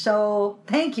we have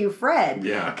thank you, Fred.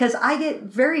 Yeah. Because I get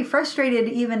very frustrated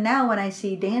even now when I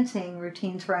see dancing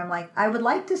routines where I'm I would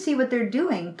like to see what they're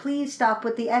doing. Please stop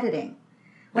with the editing.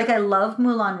 I love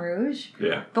Moulin Rouge.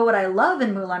 Yeah. But what I love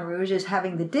in Moulin Rouge is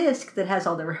having the disc that has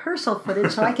all the rehearsal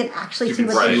footage so I can actually see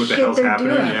what the shit they're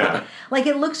doing. Yeah.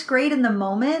 It looks great in the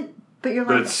moment, but you're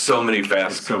But it's so many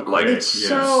fast,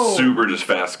 super just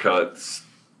fast cuts,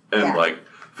 and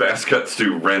fast cuts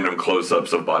to random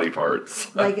close-ups of body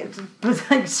parts.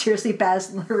 Seriously,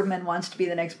 Baz Luhrmann wants to be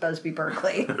the next Busby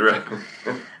Berkeley. Right.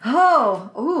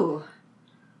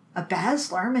 A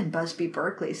Baz Luhrmann Busby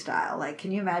Berkeley style.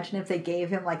 Can you imagine if they gave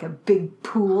him a big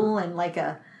pool and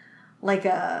a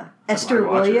Esther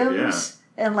Williams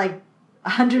and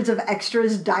hundreds of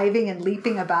extras diving and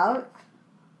leaping about?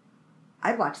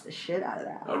 I'd watch the shit out of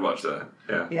that. I'd watch that.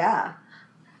 Yeah. Yeah.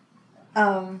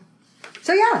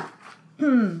 So yeah.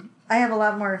 I have a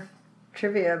lot more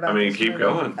trivia about this keep movie.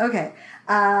 going. Okay.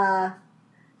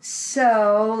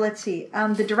 So let's see.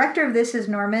 The director of this is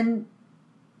Norman.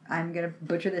 I'm going to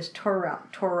butcher this. Torig.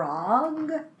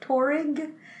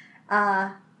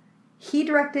 He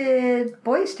directed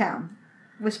Boys Town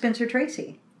with Spencer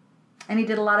Tracy. And he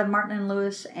did a lot of Martin and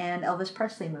Lewis and Elvis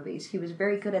Presley movies. He was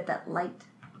very good at that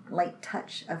light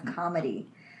touch of comedy.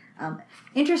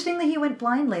 Interestingly, he went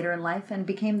blind later in life and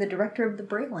became the director of the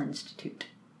Braille Institute.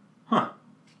 Huh.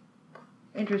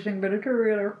 Interesting bit of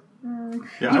trivia.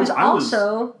 Yeah, He was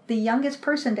also the youngest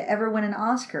person to ever win an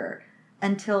Oscar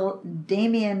until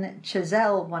Damien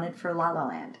Chazelle won it for La La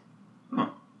Land. Huh.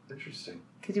 Interesting.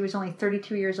 Because he was only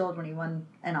 32 years old when he won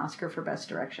an Oscar for Best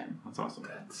Direction. That's awesome.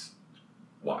 That's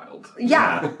wild.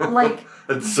 Yeah, like...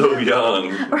 That's so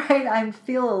young. Right, I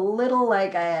feel a little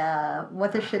like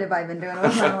what the shit have I been doing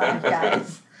with my life,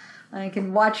 guys? I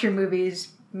can watch your movies,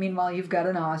 meanwhile you've got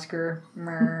an Oscar.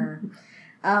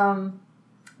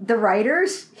 The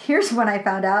writers, here's one I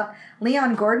found out.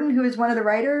 Leon Gordon, who is one of the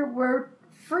writers, were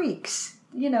Freaks.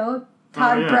 You know,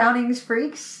 Todd Browning's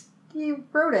Freaks. He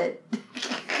wrote it.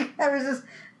 I was just,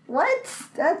 what?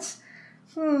 That's,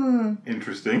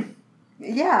 Interesting.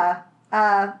 Yeah.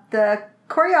 The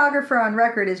choreographer on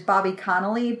record is Bobby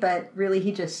Connolly, but really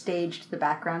he just staged the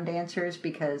background dancers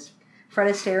because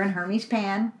Fred Astaire and Hermes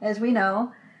Pan, as we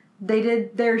know, they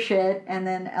did their shit, and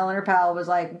then Eleanor Powell was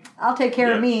like, I'll take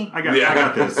care of me. I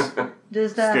got this.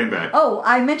 Just, Stand back. Oh,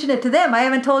 I mentioned it to them. I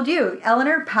haven't told you.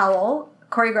 Eleanor Powell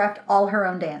choreographed all her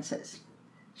own dances.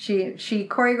 She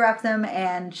choreographed them,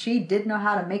 and she did know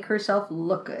how to make herself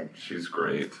look good. She's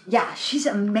great. Yeah, she's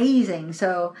amazing.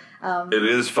 So it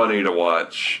is funny to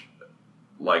watch.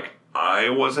 Like, I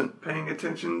wasn't paying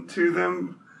attention to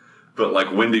them, but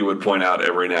like Wendy would point out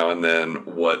every now and then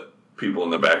what people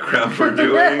in the background were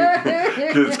doing.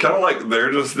 Because it's kind of like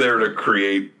they're just there to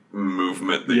create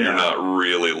movement that you're not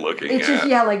really looking at. It's just,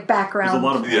 like background. There's a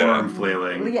lot of arm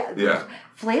flailing. Yeah.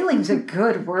 Flailing's a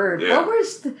good word. Yeah. What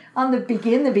was on the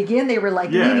begin, they were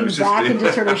like leaning back and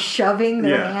just sort of shoving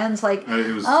their hands like,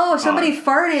 somebody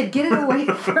farted, get it away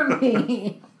from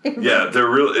me.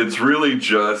 It's really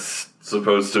just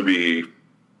supposed to be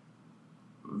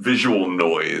visual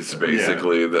noise,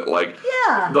 basically, that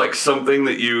like something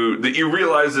that you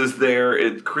realize is there.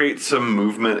 It creates some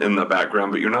movement in the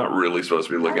background, but you're not really supposed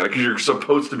to be looking at it because you're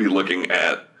supposed to be looking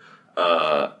at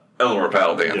Eleanor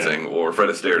Powell dancing or Fred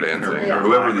Astaire dancing or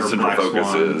whoever the central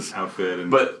focus is. Outfit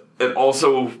but it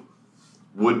also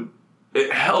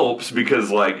it helps because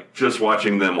like just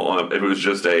watching them if it was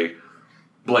just a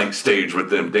blank stage with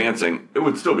them dancing, it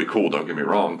would still be cool. Don't get me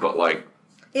wrong, but like.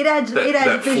 It adds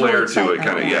that visual flair excitement, to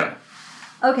it, kind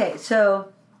of, Okay,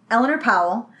 so Eleanor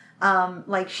Powell,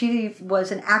 she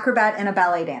was an acrobat and a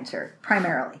ballet dancer,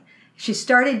 primarily. She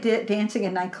started dancing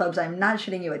in nightclubs, I'm not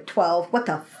shitting you, at 12. What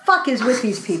the fuck is with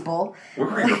these people? Where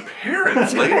were your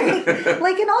parents, lady?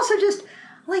 And also just,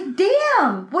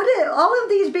 damn, all of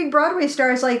these big Broadway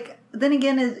stars, then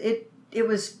again, it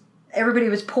was, everybody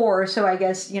was poor, so I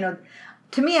guess,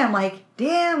 to me, I'm like,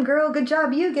 damn, girl, good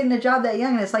job you getting a job that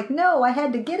young. And it's like, no, I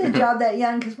had to get a job that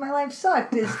young because my life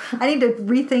sucked. I need to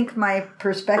rethink my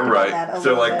perspective on that a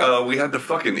little bit. We had to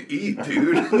fucking eat,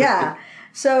 dude. Yeah.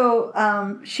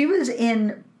 So she was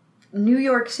in New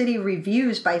York City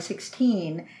reviews by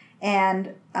 16,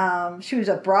 and she was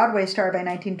a Broadway star by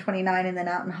 1929 and then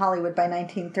out in Hollywood by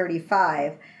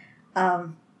 1935.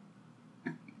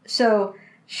 So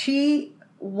she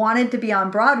wanted to be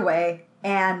on Broadway,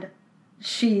 and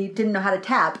she didn't know how to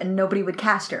tap, and nobody would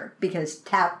cast her because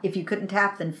if you couldn't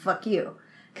tap, then fuck you.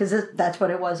 Because that's what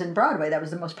it was in Broadway. That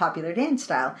was the most popular dance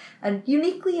style. A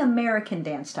uniquely American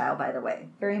dance style, by the way.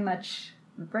 Very much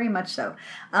so.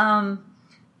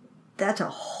 That's a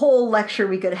whole lecture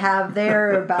we could have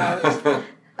there about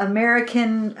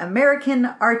American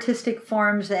artistic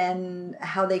forms and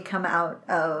how they come out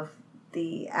of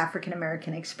the African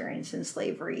American experience in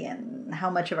slavery and how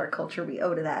much of our culture we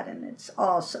owe to that, and it's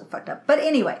all so fucked up. But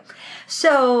anyway,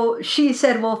 so she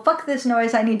said, well, fuck this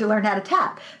noise, I need to learn how to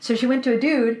tap. So she went to a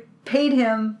dude, paid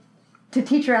him to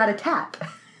teach her how to tap.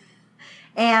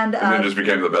 And then just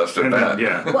became the best at that.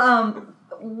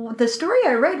 The story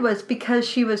I read was because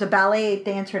she was a ballet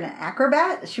dancer and an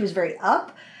acrobat, she was very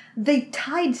up, they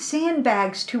tied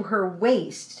sandbags to her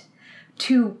waist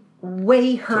to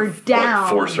weigh her down,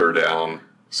 force her down,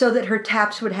 so that her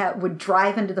taps would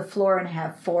drive into the floor and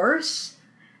have force.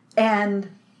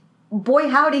 And boy,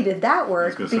 howdy, did that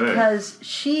work! Because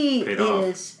she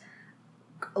is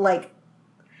like,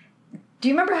 do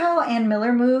you remember how Ann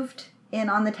Miller moved in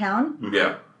On the Town?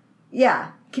 Yeah.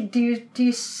 Yeah. Can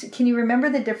you remember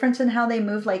the difference in how they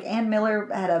moved? Like Ann Miller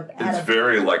had a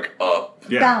very like up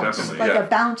bounce, definitely. a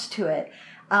bounce to it.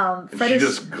 She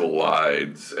just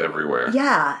glides everywhere.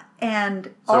 Yeah,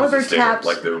 and all of her taps,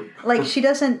 like she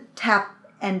doesn't tap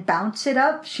and bounce it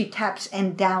up, she taps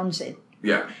and downs it.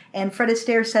 Yeah. And Fred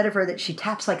Astaire said of her that she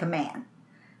taps like a man.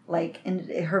 Like, and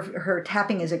her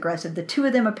tapping is aggressive. The two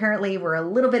of them apparently were a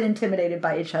little bit intimidated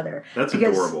by each other. That's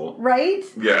adorable. Right?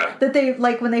 Yeah. That they,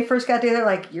 like, when they first got together,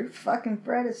 like, you're fucking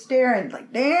Fred Astaire, and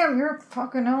like, damn, you're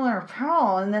fucking Eleanor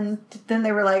Powell. And then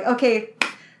they were like, okay,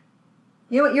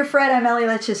 you know what, you're Fred, I'm Ellie,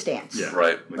 let's just dance. Yeah.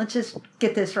 Right. Let's just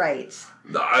get this right.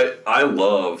 I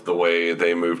love the way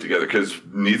they move together because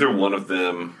neither one of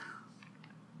them,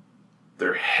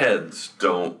 their heads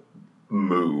don't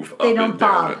move up and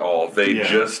down at all. They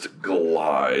just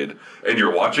glide. And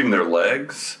you're watching their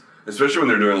legs, especially when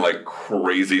they're doing like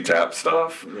crazy tap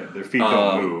stuff. Yeah, their feet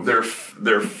don't move. They're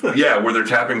where they're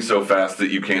tapping so fast that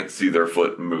you can't see their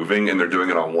foot moving, and they're doing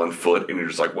it on one foot, and you're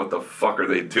just like, what the fuck are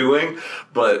they doing?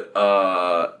 But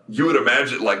you would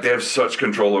imagine, like, they have such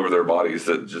control over their bodies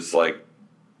that just like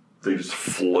they just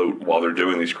float while they're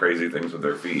doing these crazy things with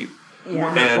their feet.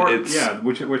 Yeah. And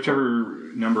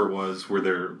whichever number it was where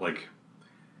they're like,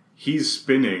 he's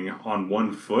spinning on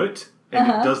one foot, and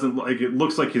it doesn't like, it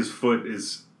looks like his foot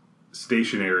is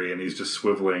stationary and he's just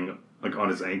swiveling like on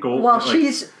his ankle While like,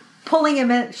 she's pulling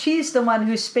him in, she's the one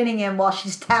who's spinning him while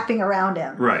she's tapping around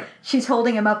him. Right. She's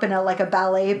holding him up in a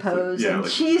ballet pose, and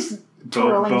like she's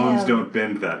twirling bones him. don't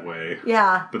bend that way.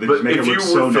 Yeah. But they just make if it you look were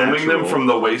so filming natural. them from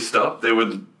the waist up, they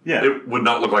would. Yeah. It would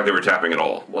not look like they were tapping at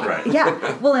all. Right.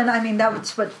 Yeah. Well, and I mean,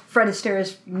 that's what Fred Astaire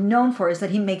is known for, is that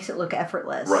he makes it look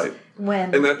effortless. Right.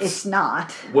 When And that's it's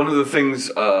not. One of the things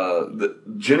that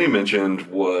Jenny mentioned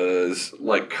was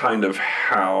like kind of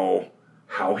how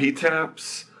he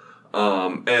taps.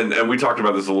 And we talked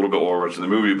about this a little bit while we were watching the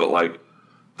movie, but like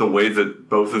the way that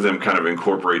both of them kind of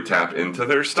incorporate tap into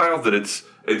their style, that it's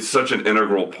such an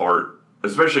integral part,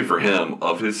 especially for him,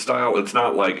 of his style. It's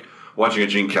not like watching a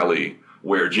Gene Kelly,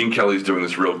 where Gene Kelly's doing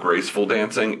this real graceful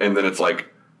dancing, and then it's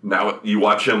like, now you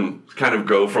watch him kind of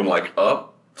go from like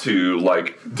up to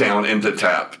like down into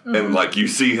tap, and like you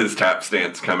see his tap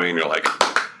stance coming, and you're like,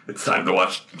 it's time to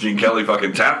watch Gene Kelly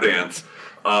fucking tap dance.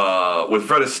 With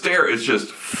Fred Astaire, it's just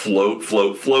float,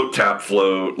 float, float, tap,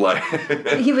 float. Like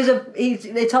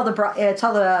It's all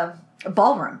the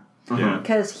ballroom. Yeah.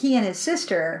 Because he and his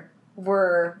sister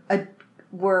were a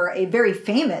very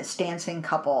famous dancing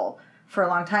couple for a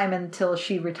long time, until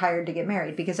she retired to get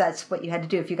married, because that's what you had to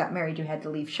do. If you got married, you had to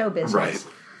leave show business. Right.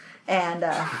 And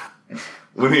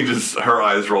Winnie her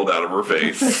eyes rolled out of her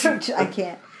face. I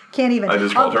can't even. I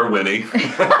just called her Winnie.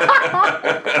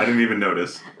 I didn't even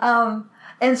notice.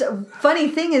 And so, funny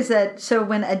thing is that, so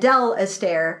when Adele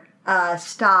Astaire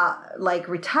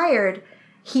retired,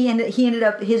 he ended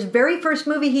up, his very first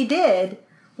movie he did,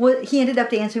 he ended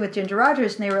up dancing with Ginger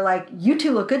Rogers, and they were like, you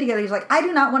two look good together. He's like, I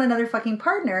do not want another fucking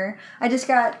partner. I just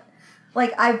got,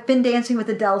 like, I've been dancing with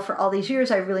Adele for all these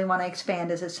years. I really want to expand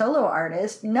as a solo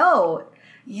artist. No.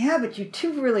 Yeah, but you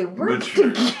two really work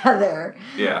together.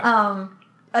 Yeah.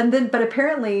 But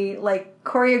apparently, like,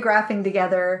 choreographing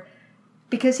together,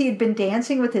 because he had been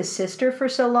dancing with his sister for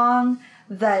so long,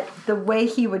 that the way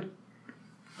he would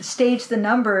stage the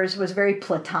numbers was very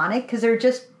platonic, because they're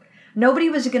just, nobody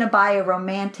was going to buy a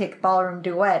romantic ballroom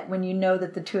duet when you know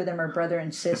that the two of them are brother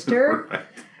and sister. Right.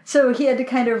 So he had to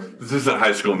kind of... This isn't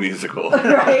High School Musical.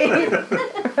 Right?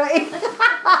 Right?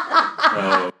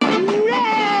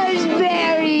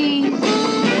 Raspberries!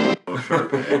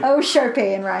 Oh,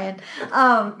 Sharpay and Ryan.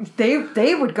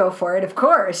 They would go for it, of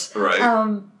course. Right.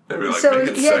 They'd be like, So make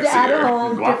it he had to add a sexier.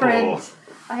 whole Guapo. different...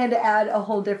 I had to add a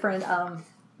whole different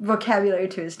vocabulary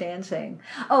to his dancing.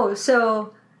 Oh,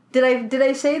 so... Did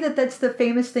I say that that's the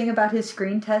famous thing about his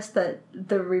screen test, that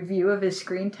the review of his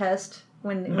screen test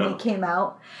when he came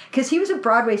out? Because he was a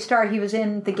Broadway star. He was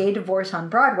in The Gay Divorce on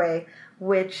Broadway,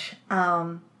 which,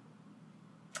 Night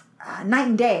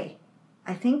and Day,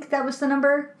 I think that was the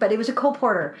number, but it was a Cole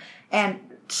Porter, and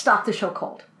stopped the show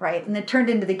cold, right? And it turned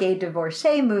into the Gay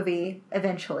Divorcee movie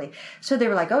eventually. So they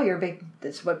were like, oh, you're a big,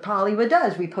 that's what Hollywood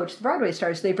does. We poach the Broadway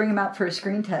stars. So they bring him out for a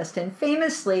screen test, and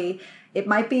famously... It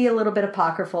might be a little bit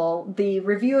apocryphal. The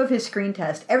review of his screen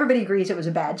test, everybody agrees it was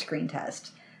a bad screen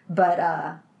test. But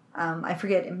I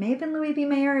forget, it may have been Louis B.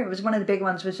 Mayer. It was one of the big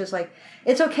ones, was just like,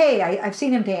 it's okay, I've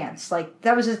seen him dance. Like,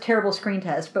 that was a terrible screen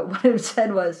test. But what it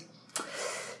said was,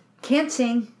 can't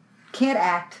sing, can't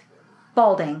act,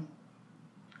 balding,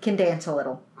 can dance a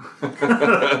little.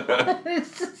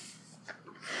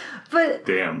 But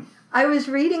Damn. I was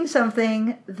reading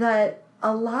something that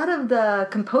a lot of the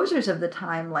composers of the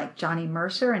time, like Johnny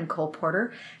Mercer and Cole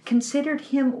Porter, considered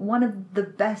him one of the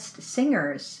best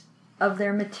singers of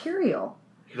their material.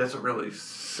 He doesn't really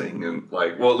sing in,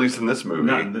 like, well, at least in this movie.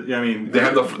 I mean, They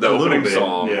have the a little opening bit,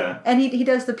 song. Yeah. And he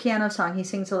does the piano song. He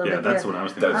sings a little bit That's there. what I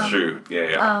was thinking. That's true.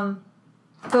 Yeah.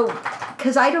 But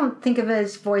because I don't think of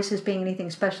his voice as being anything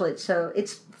special,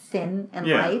 it's thin and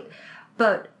light,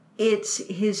 but it's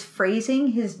his phrasing,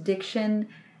 his diction,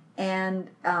 and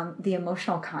the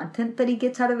emotional content that he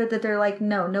gets out of it, that they're like,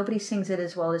 no, nobody sings it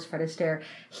as well as Fred Astaire.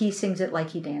 He sings it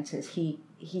like he dances. He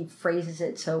phrases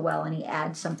it so well, and he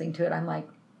adds something to it. I'm like,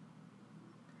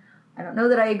 I don't know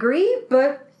that I agree,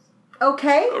 but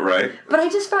okay. Right. But I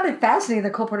just found it fascinating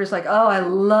that Cole Porter's like, oh, I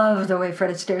love the way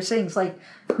Fred Astaire sings. Like,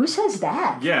 who says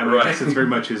that? Yeah, I mean, I guess it's very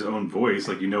much his own voice.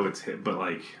 Like, it's him, but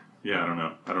like, yeah, I don't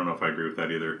know. I don't know if I agree with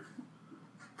that either.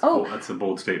 That's a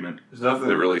bold statement. There's nothing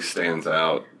that really stands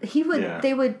out.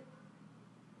 They would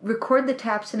record the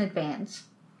taps in advance,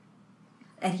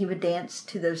 and he would dance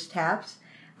to those taps,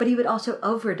 but he would also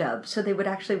overdub, so they would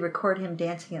actually record him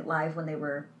dancing it live when they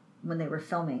were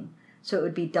filming. So it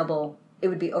would be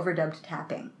overdubbed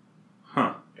tapping.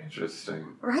 Huh.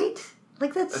 Interesting. Right?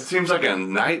 Like It seems like a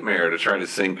nightmare to try to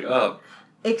sync up.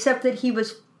 Except that he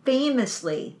was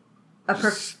famously a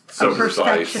precise,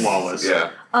 perfectionist. Flawless.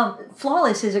 Yeah.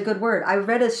 Flawless is a good word. I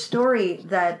read a story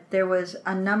that there was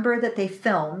a number that they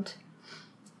filmed,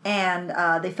 and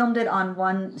they filmed it on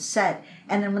one set,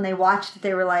 and then when they watched it,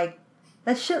 they were like,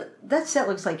 that set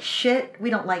looks like shit. We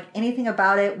don't like anything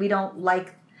about it. We don't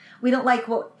like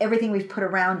everything we've put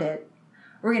around it.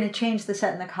 We're going to change the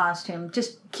set and the costume.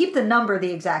 Just keep the number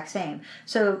the exact same.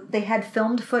 So they had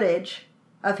filmed footage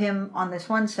of him on this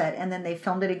one set, and then they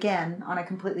filmed it again on a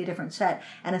completely different set.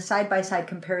 And a side-by-side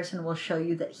comparison will show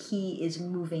you that he is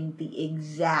moving the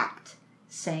exact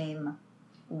same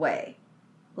way.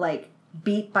 Like,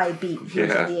 beat by beat, he's in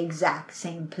the exact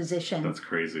same position. That's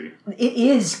crazy. It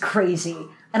is crazy.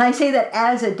 And I say that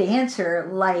as a dancer,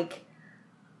 like,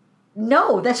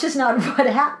 no, that's just not what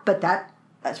happened. But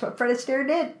that's what Fred Astaire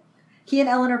did. He and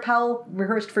Eleanor Powell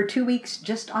rehearsed for 2 weeks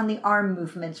just on the arm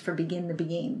movements for Begin the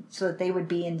Begin, so that they would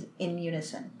be in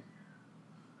unison.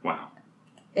 Wow.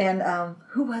 And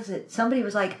who was it? Somebody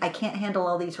was like, I can't handle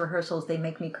all these rehearsals. They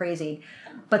make me crazy.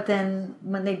 But then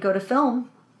when they'd go to film,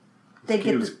 they'd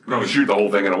shoot the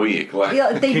whole thing in a week.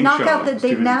 Like, they'd knock out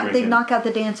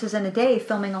the dances in a day,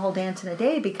 filming a whole dance in a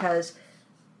day, because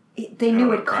they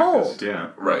knew it cold. Yeah.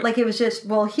 Right. Like, it was just,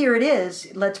 well, here it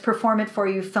is. Let's perform it for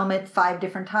you. Film it 5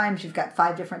 different times. You've got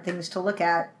 5 different things to look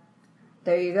at.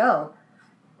 There you go.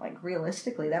 Like,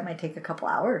 realistically, that might take a couple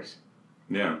hours.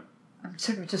 Yeah. I'm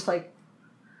sort of just like,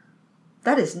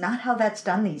 that is not how that's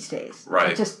done these days.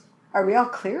 Right. Are we all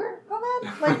clear on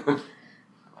that? Like,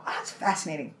 that's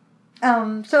fascinating.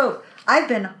 So I've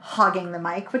been hogging the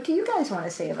mic. What do you guys want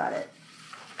to say about it?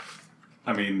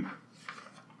 I mean,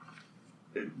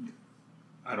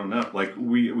 I don't know. Like,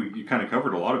 you kind of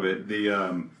covered a lot of it.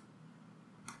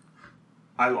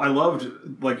 I loved,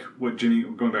 like,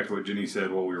 going back to what Jenny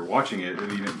said while we were watching it. I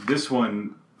mean, this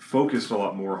one focused a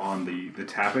lot more on the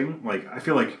tapping. Like, I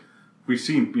feel like we've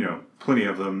seen, plenty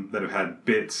of them that have had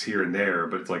bits here and there,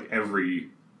 but it's like every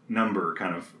number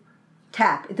kind of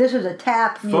tap. This was a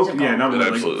tap musical. Not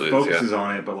really focuses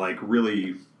on it, but like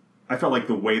really, I felt like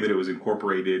the way that it was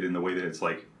incorporated and the way that it's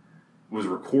like was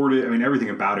recorded. I mean, everything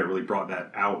about it really brought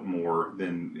that out more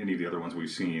than any of the other ones we've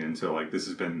seen. And so, like, this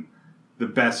has been the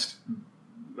best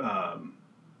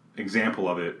example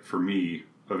of it for me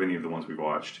of any of the ones we've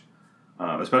watched,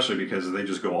 especially because they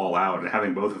just go all out, and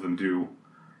having both of them do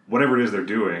whatever it is they're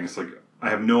doing. It's like, I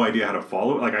have no idea how to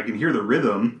follow it. Like, I can hear the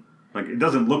rhythm. Like, it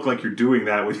doesn't look like you're doing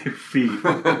that with your feet.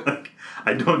 Like,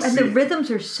 I don't see. And the rhythms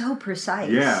are so precise.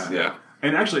 Yeah. Yeah.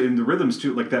 And actually, in the rhythms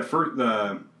too, like that first,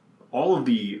 I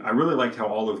really liked how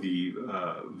all of the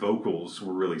vocals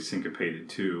were really syncopated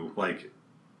too. Like,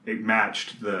 it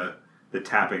matched the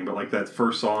tapping, but like that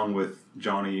first song with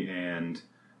Johnny and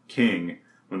King,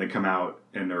 when they come out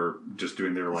and they're just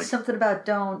doing their like something about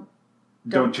don't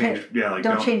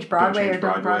change Broadway or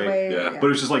don't Broadway. Yeah.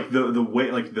 But it's just like the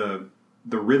way, like the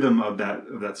rhythm of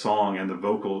that song and the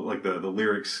vocal, like the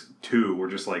lyrics too, were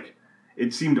just like,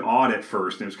 it seemed odd at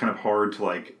first, and it was kind of hard to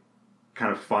like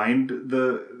kind of find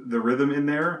the rhythm in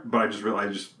there. But I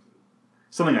just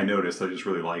something I noticed, I just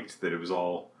really liked that it was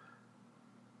all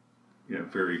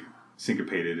very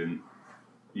syncopated and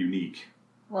unique.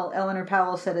 Well, Eleanor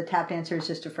Powell said a tap dancer is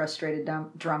just a frustrated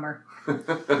drummer.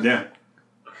 Yeah.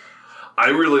 I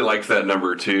really liked that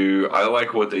number too. I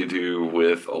like what they do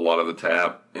with a lot of the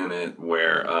tap in it,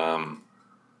 where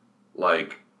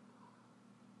like,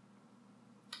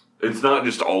 it's not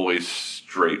just always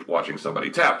straight watching somebody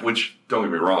tap, which, don't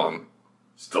get me wrong,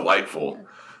 it's delightful.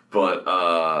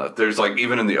 But there's like,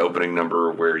 even in the opening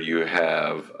number where you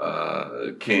have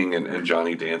King and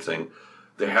Johnny dancing,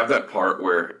 they have that part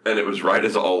where, and it was right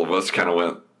as all of us kind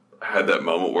of had that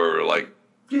moment where we were like,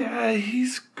 yeah,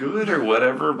 he's good or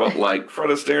whatever, but like Fred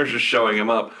Astaire's just showing him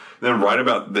up. Then right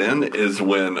about then is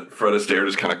when Fred Astaire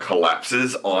just kind of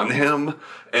collapses on him,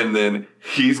 and then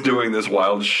he's doing this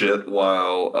wild shit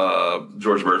while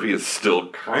George Murphy is still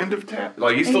kind of tap,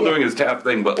 like he's still doing his tap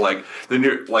thing, but like then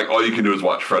you're like all you can do is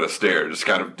watch Fred Astaire just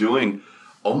kind of doing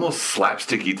almost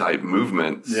slapsticky type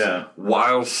movements,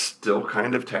 while still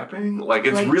kind of tapping. Like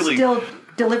it's really still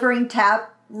delivering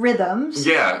tap rhythms.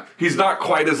 Yeah, he's not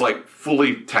quite as like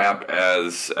fully tap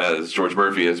as George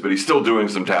Murphy is, but he's still doing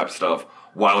some tap stuff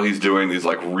while he's doing these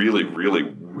like really, really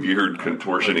weird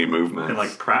contortion-y movements. And like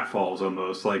pratfalls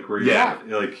almost, like where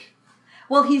like...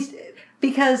 Well,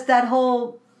 because that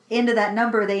whole end of that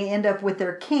number, they end up with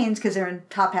their canes, because they're in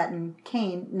top hat and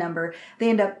cane number, they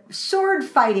end up sword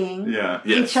fighting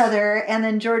each other, and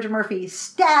then George Murphy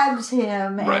stabs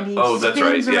him, and he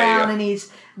spins around, and he's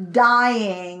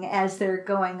dying as they're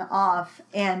going off,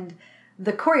 and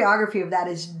the choreography of that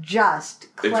is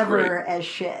just clever as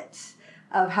shit.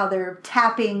 Of how they're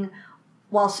tapping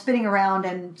while spinning around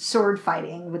and sword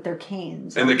fighting with their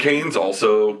canes. And the canes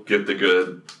also get the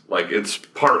good, like, it's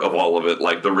part of all of it.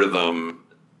 Like, the rhythm,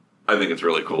 I think it's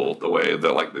really cool. The way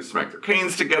that, like, they smack their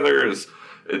canes together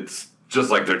it's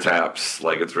just like their taps.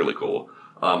 Like, it's really cool.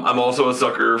 I'm also a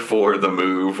sucker for the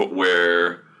move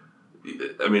where,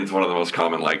 I mean, it's one of the most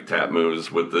common, like, tap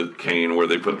moves with the cane, where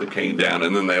they put the cane down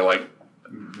and then they, like,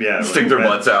 stick their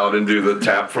butts out and do the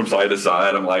tap from side to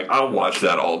side. I'm like, I'll watch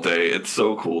that all day. It's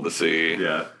so cool to see.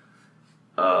 Yeah.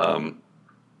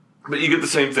 But you get the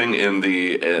same thing in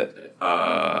the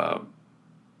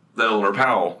Eleanor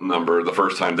Powell number the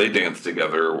first time they dance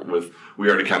together with, we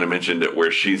already kind of mentioned it,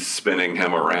 where she's spinning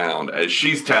him around as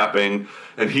she's tapping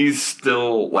and he's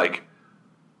still like,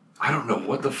 I don't know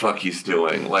what the fuck he's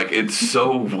doing. Like, it's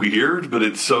so weird, but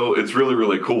it's really,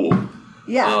 really cool.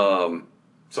 Yeah.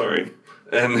 Sorry.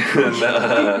 And then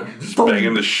just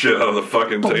banging the shit out of the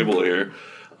fucking table here.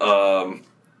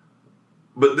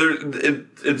 But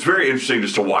it's very interesting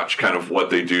just to watch kind of what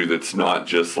they do that's not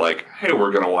just like, hey,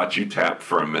 we're going to watch you tap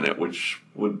for a minute, which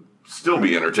would still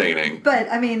be entertaining. But,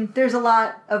 I mean, there's a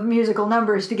lot of musical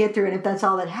numbers to get through, and if that's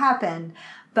all that happened.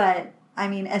 But, I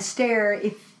mean,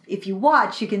 Astaire, if you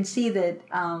watch, you can see that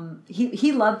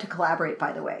he loved to collaborate,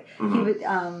 by the way. Mm-hmm. He would,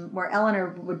 where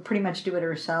Eleanor would pretty much do it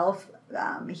herself.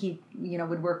 He,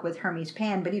 would work with Hermes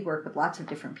Pan, but he'd work with lots of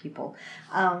different people.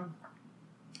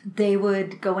 They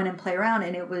would go in and play around,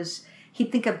 and he'd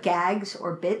think of gags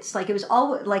or bits. Like, it was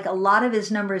all, like, a lot of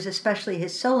his numbers, especially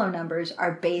his solo numbers,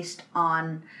 are based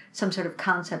on some sort of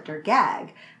concept or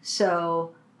gag.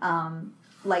 So,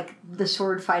 like the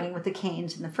sword fighting with the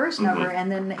canes in the first number,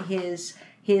 and then his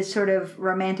sort of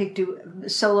romantic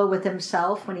solo with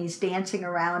himself when he's dancing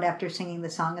around after singing the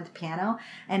song at the piano,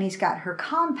 and he's got her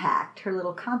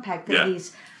little compact that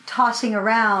he's tossing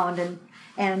around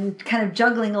and kind of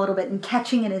juggling a little bit and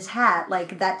catching in his hat.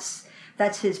 Like, that's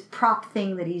his prop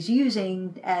thing that he's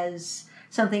using as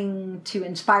something to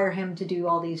inspire him to do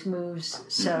all these moves.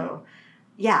 So,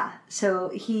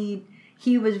 so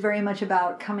he was very much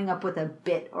about coming up with a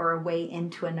bit or a way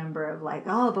into a number of like,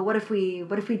 oh, but what if we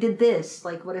did this?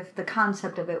 Like, what if the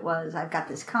concept of it was, I've got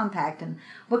this compact, and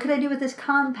what could I do with this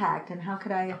compact, and how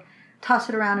could I toss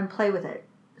it around and play with it?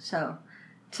 So,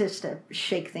 just to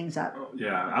shake things up.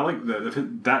 Yeah, I like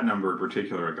that number in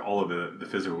particular. Like, all of the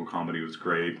physical comedy was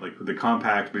great. Like, the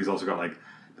compact, but he's also got like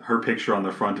her picture on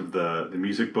the front of the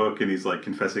music book, and he's like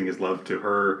confessing his love to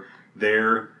her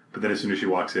there. But then as soon as she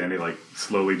walks in, he like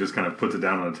slowly just kind of puts it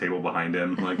down on the table behind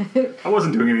him. Like, I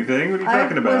wasn't doing anything. What are you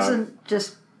talking about? I wasn't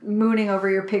just mooning over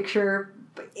your picture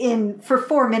for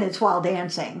 4 minutes while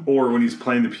dancing. Or when he's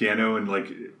playing the piano and like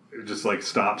just like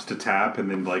stops to tap and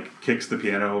then like kicks the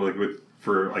piano like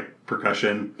for like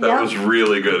percussion. That was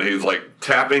really good. He's like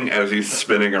tapping as he's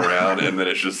spinning around, and then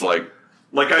it's just like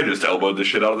I just elbowed the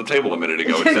shit out of the table a minute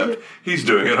ago, except he's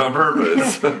doing it on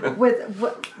purpose.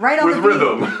 with right on with the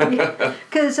rhythm.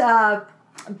 Because,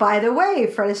 by the way,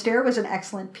 Fred Astaire was an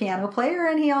excellent piano player,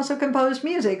 and he also composed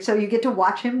music. So you get to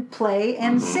watch him play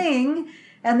and sing,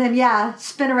 and then,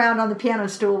 spin around on the piano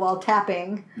stool while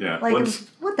tapping. Yeah. Like,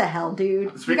 what the hell,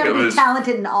 dude? You gotta be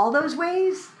talented in all those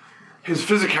ways? His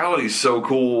physicality is so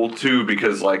cool, too,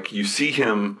 because, like, you see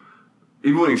him,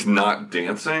 even when he's not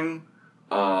dancing,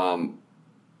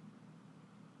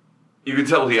 you can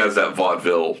tell he has that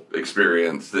vaudeville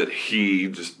experience, that he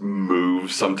just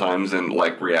moves sometimes in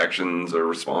like reactions or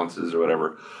responses or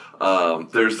whatever.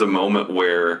 There's the moment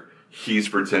where he's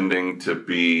pretending to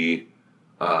be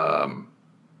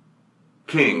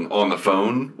King on the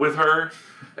phone with her,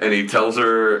 and he tells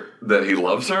her that he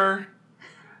loves her,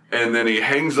 and then he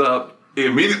hangs up.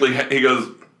 He goes,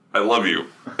 I love you.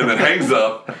 and then hangs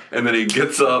up, and then he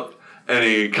gets up, and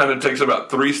he kind of takes about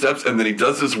 3 steps, and then he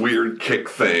does this weird kick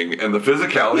thing, and the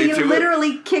physicality to it. He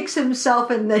literally kicks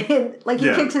himself in the head, like he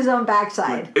kicks his own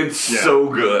backside. It's so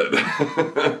good.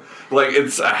 Like,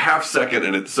 it's a half second,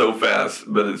 and it's so fast,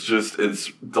 but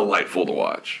it's delightful to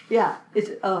watch. Yeah.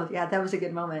 That was a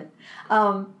good moment.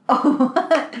 And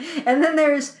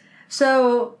then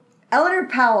so Eleanor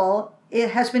Powell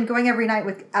has been going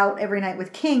out every night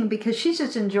with King because she's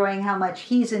just enjoying how much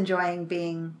he's enjoying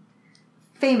being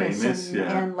famous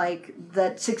and like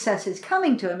that success is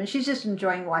coming to him, and she's just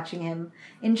enjoying watching him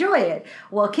enjoy it.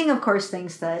 Well, King, of course,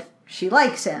 thinks that she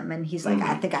likes him, and he's like,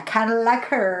 I think I kind of like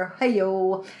her.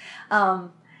 Hey-yo.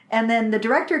 And then the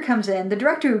director comes in. The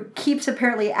director keeps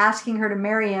apparently asking her to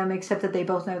marry him, except that they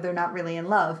both know they're not really in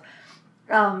love.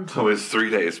 So it's 3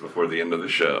 days before the end of the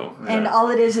show. And all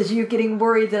it is you getting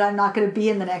worried that I'm not going to be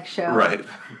in the next show. Right.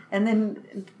 And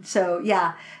then, so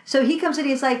he comes in,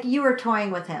 he's like, you were toying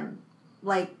with him.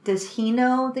 Like, does he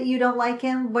know that you don't like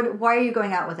him? Why are you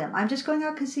going out with him? I'm just going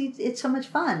out because it's so much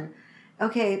fun.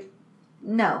 Okay,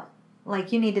 no.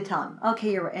 Like, you need to tell him.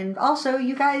 Okay, you're right. And also,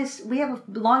 you guys, we have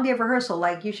a long day of rehearsal.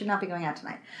 Like, you should not be going out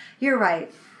tonight. You're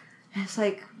right. And it's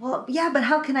like, well, yeah, but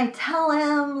how can I tell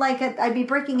him? Like, I'd be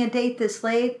breaking a date this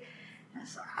late.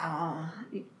 It's like, oh.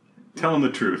 Tell him the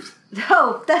truth.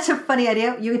 Oh, that's a funny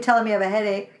idea. You could tell him you have a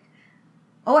headache.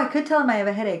 Oh, I could tell him I have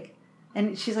a headache.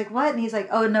 And she's like, what? And he's like,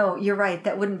 oh, no, you're right.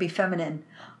 That wouldn't be feminine.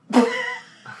 What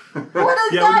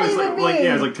does that even mean?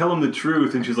 It's like, tell him the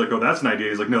truth. And she's like, oh, that's an idea.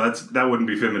 He's like, no, that wouldn't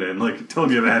be feminine. Like, tell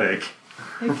him you have a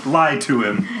headache. Lie to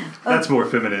him. That's more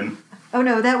feminine. Oh,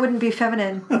 no, that wouldn't be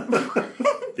feminine.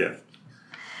 Yeah.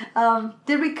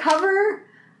 Did we cover,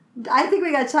 I think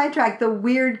we got sidetracked, the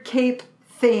weird cape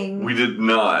thing. We did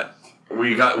not.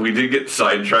 We did get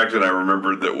sidetracked, and I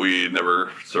remembered that we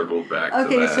never circled back to that.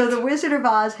 Okay, so the Wizard of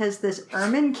Oz has this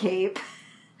ermine cape.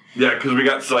 Yeah, because we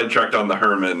got sidetracked on the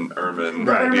Herman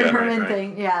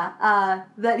thing, yeah.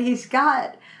 That he's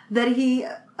got, that he,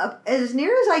 as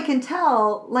near as I can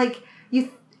tell, like,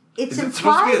 it's Is it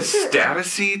implied supposed to be a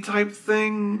statusy type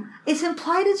thing? It's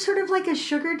implied it's sort of like a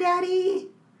sugar daddy.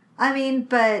 I mean,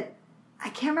 but I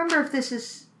can't remember if this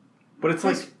is... But it's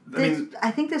I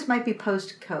think this might be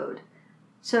post-code.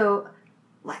 So,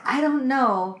 like, I don't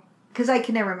know, because I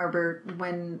can never remember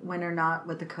when or not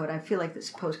with the code. I feel like this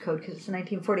is post-code because it's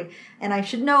 1940, and I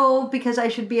should know because I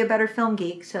should be a better film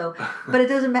geek. So, but it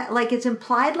doesn't matter. Like, it's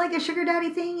implied like a sugar daddy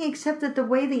thing, except that the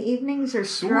way the evenings are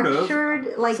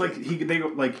structured, like,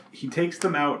 it's like he takes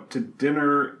them out to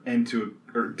dinner and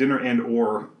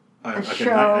or a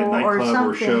show a nightclub or something.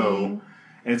 Or show,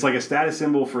 and it's like a status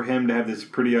symbol for him to have this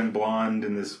pretty young blonde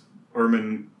and this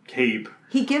ermine cape.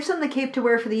 He gives them the cape to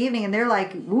wear for the evening, and they're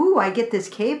like, "Woo, I get this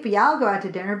cape. Yeah, I'll go out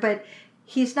to dinner." But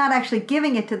he's not actually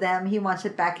giving it to them. He wants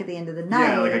it back at the end of the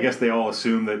night. Yeah, like I guess they all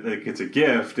assume that it's a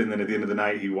gift, and then at the end of the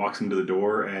night, he walks them to the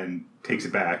door and takes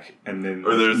it back, and then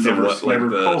never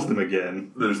calls them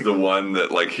again. There's the one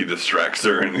that like he distracts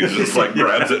her, and he just like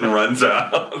grabs it and runs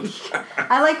out.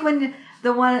 I like when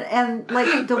the one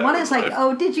is like,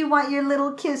 "Oh, did you want your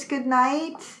little kiss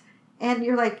goodnight?" And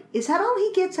you're like, is that all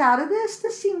he gets out of this?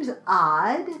 This seems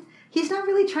odd. He's not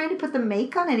really trying to put the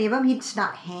make on any of them. He's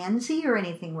not handsy or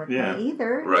anything with them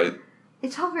either. Right.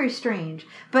 It's all very strange.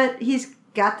 But he's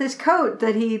got this coat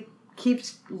that he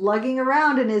keeps lugging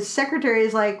around, and his secretary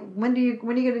is like, when are you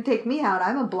going to take me out?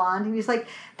 I'm a blonde. And he's like,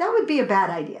 that would be a bad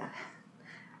idea.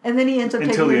 And then he ends up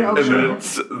taking her over. And then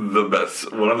it's the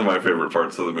best. One of my favorite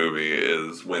parts of the movie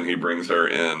is when he brings her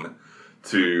in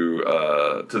to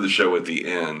the show at the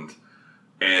end.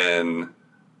 And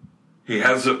he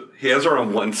has her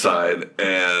on one side,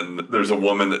 and there's a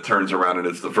woman that turns around, and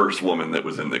it's the first woman that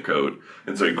was in the coat.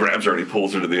 And so he grabs her and he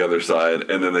pulls her to the other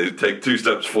side, and then they take 2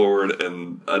 steps forward,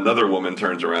 and another woman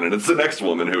turns around, and it's the next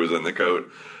woman who was in the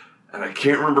coat. And I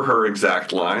can't remember her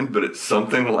exact line, but it's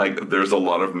something like, "There's a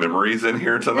lot of memories in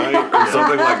here tonight," or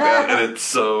something like that. And it's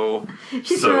so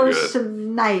she so throws good.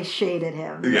 Some nice shade at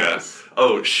him. Yes.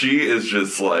 Oh, she is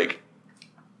just like.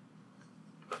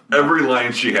 Every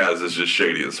line she has is just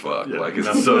shady as fuck. Yeah, like,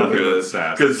 it's so good.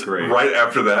 Because right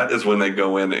after that is when they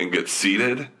go in and get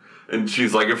seated. And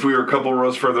she's like, if we were a couple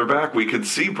rows further back, we could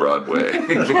see Broadway.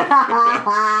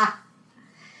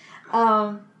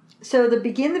 So the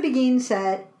Begin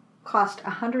set cost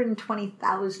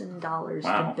 $120,000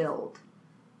 to build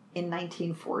in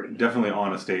 1940. Definitely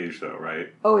on a stage, though,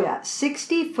 right? Oh, yeah.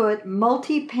 60-foot,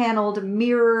 multi-paneled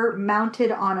mirror mounted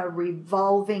on a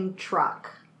revolving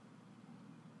truck.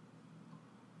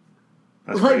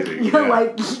 That's crazy. You're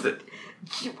like,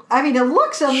 I mean, it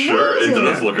looks amazing. Sure, it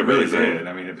does look It really amazing. did.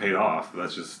 I mean, it paid off.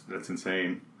 That's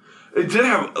insane. It did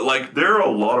have, like, there are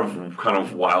a lot of kind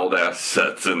of wild-ass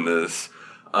sets in this.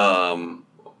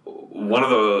 One of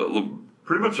the,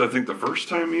 pretty much, I think, the first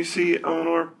time you see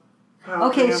Eleanor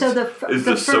Okay, dance so the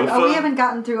first, sofa. Oh, we haven't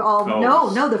gotten through all.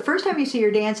 Oh. No. The first time you see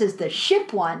her dance is the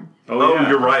ship one. Oh, yeah.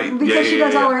 you're right. Because she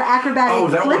does all her acrobatic Oh,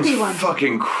 that flippy one's ones.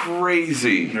 fucking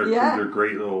crazy. They're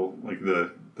great little, like,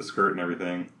 the skirt and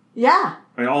everything. Yeah.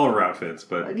 I mean, all of her outfits,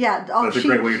 but Yeah. that's a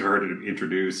great way for her to be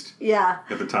introduced Yeah.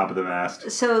 at the top of the mast.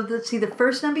 So let's see. The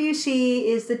first number you see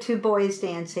is the two boys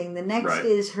dancing. The next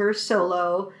is her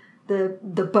solo. The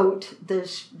boat.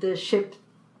 The ship.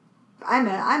 I'm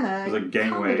a It was like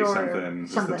Gangway Commodore something.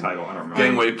 That's the title. I don't remember.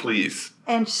 Gangway, please.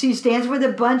 And she's dancing with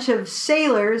a bunch of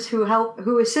sailors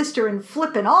who assist her in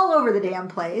flipping all over the damn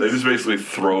place. They just basically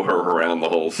throw her around the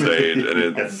whole stage, and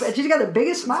it's But she's got the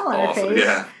biggest smile on awesome. her face.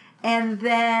 Yeah. And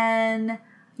then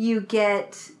you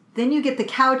get the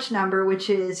couch number, which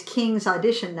is King's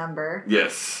audition number,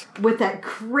 Yes. with that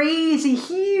crazy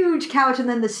huge couch, and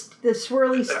then the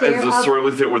swirly stair. As the up,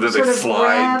 swirly thing where they sort of slide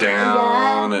ramp,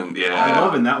 down, yeah. and I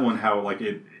love in that one how like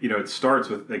it starts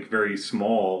with like very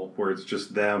small where it's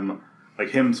just them, like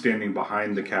him standing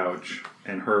behind the couch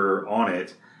and her on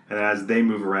it, and as they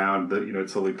move around, it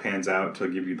slowly pans out to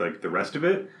give you like the rest of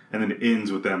it, and then it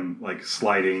ends with them like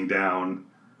sliding down.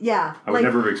 Yeah, I would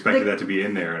never have expected that to be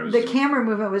in there. The camera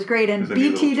movement was great, and a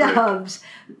neat BT little trick. Dubs,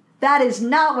 that is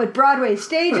not what Broadway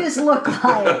stages look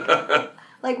like.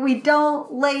 Like, we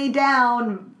don't lay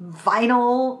down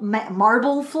vinyl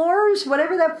marble floors,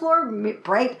 whatever that floor,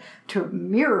 bright to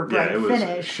mirror bright it was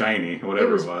finish. shiny,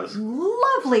 whatever it was.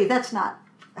 Lovely. That's not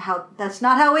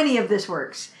how any of this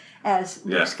works, as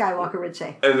Luke Skywalker would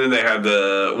say. And then they had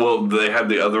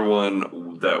the other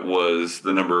one that was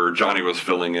the number Johnny was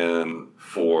filling in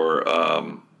for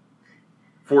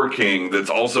King. That's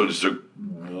also just a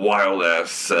wild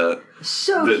ass set.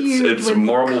 So huge. It's with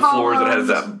marble floors that has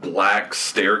columns. that black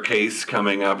staircase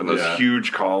coming up and those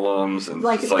huge columns and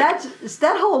Like,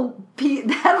 that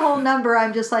whole number.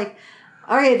 I'm just like,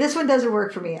 okay, this one doesn't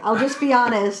work for me. I'll just be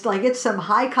honest. Like, it's some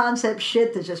high concept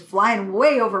shit that's just flying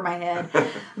way over my head.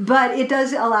 But it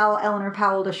does allow Eleanor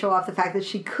Powell to show off the fact that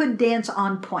she could dance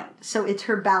on point. So it's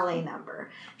her ballet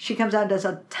number. She comes out and does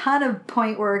a ton of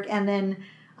point work, and then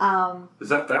Is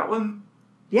that one?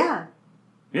 yeah.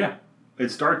 Yeah. It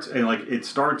starts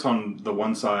on the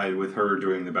one side with her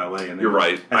doing the ballet, and then You're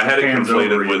right. as I had it pans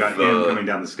conflated over, you with got him coming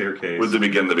down the staircase with the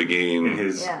begin in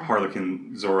his Yeah.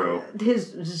 Harlequin Zorro.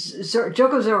 His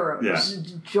Joko Zorro. Yeah.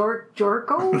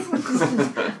 Jorko?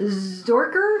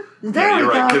 Zorker? There Yeah, we you're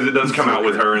right, go. because it does come out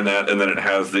with her in that, and then it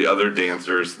has the other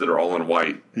dancers that are all in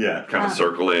white, Yeah. kind of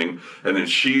circling, and then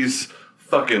she's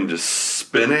fucking just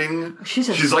spinning. She's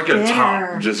like a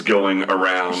spinner. top just going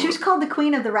around. She was called the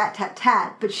Queen of the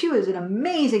Rat-Tat-Tat, but she was an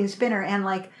amazing spinner, and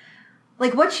like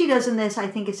what she does in this, I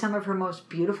think, is some of her most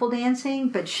beautiful dancing.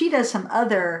 But she does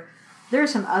there are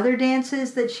some other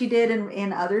dances that she did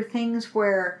in other things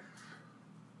where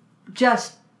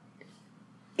just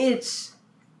it's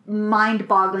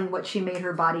mind-boggling what she made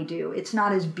her body do. It's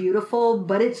not as beautiful,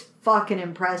 but it's fucking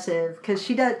impressive, because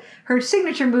her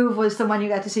signature move was the one you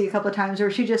got to see a couple of times,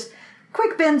 where she just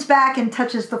quick bends back and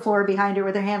touches the floor behind her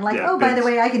with her hand, like, Yeah, oh, by the bends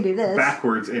way, I can do this.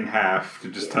 Backwards in half to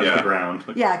just touch the ground.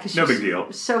 Like, Yeah, because no she's big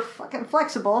deal. so fucking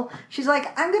flexible. She's like,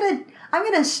 I'm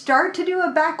gonna start to do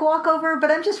a back walkover, but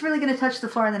I'm just really gonna touch the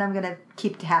floor, and then I'm gonna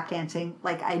keep tap dancing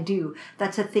like I do.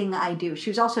 That's a thing I do. She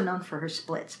was also known for her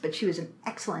splits, but she was an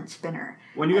excellent spinner.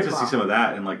 When you get as to well. see some of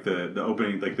that in like the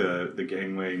opening, like the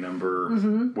gangway number,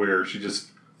 where she just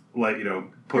put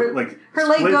Her leg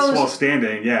splits goes- while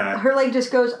standing, her leg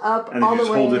just goes up and then all you the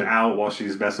just way. hold it out while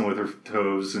she's messing with her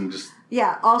toes and just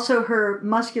Yeah. Also, her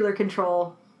muscular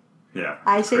control.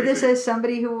 I say this as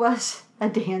somebody who was a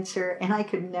dancer, and I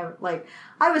could never,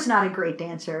 I was not a great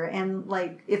dancer, and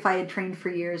if I had trained for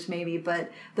years, maybe, but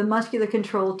the muscular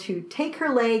control to take her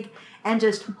leg and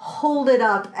just hold it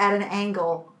up at an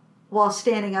angle while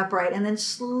standing upright, and then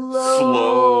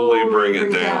slowly bring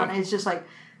it down. It's just like,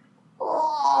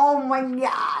 oh my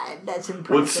God, that's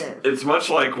impressive. It's much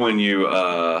like when you,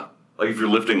 if you're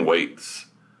lifting weights,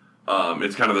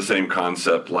 it's kind of the same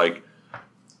concept. Like,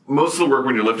 most of the work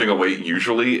when you're lifting a weight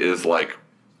usually is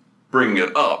bringing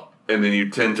it up, and then you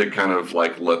tend to kind of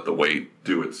let the weight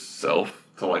do itself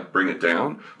to bring it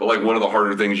down. But one of the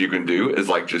harder things you can do is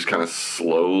just kind of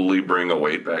slowly bring a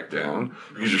weight back down,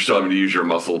 because you're still having to use your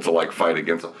muscle to fight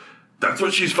against it. That's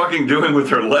what she's fucking doing with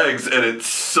her legs, and it's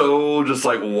so just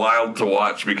wild to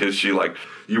watch, because she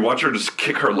you watch her just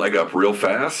kick her leg up real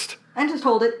fast And just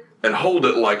hold it. and hold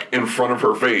it in front of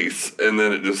her face, and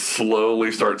then it just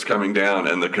slowly starts coming down,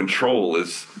 and the control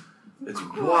is It's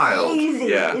wild. crazy.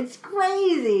 Yeah. It's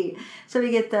crazy. So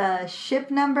we get the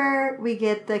ship number, we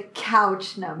get the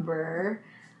couch number,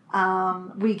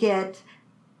 we get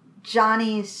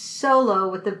Johnny's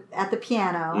solo at the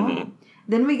piano. Mm-hmm.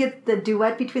 Then we get the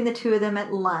duet between the two of them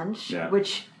at lunch,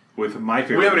 which with my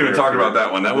favorite. We haven't even talked about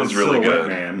that one. That one's really good.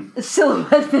 Man. the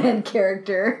Silhouette Man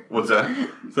character. What's that?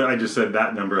 So I just said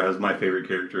that number has my favorite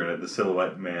character in it, the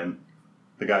Silhouette Man.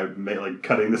 The guy like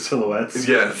cutting the silhouettes.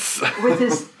 Yes. With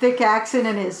his thick accent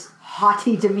and his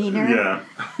haughty demeanor. Yeah.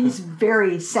 He's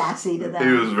very sassy to them.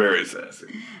 He was very sassy.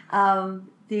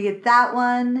 You get that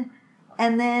one,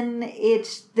 and then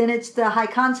it's the high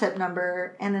concept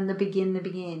number, and then the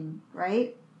begin,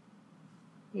 right?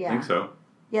 Yeah. I think so.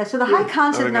 Yeah, so the high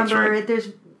concept think that's number, right. there's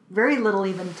very little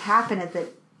even tap in it that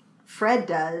Fred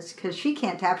does, because she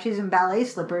can't tap. She's in ballet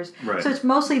slippers. Right. So it's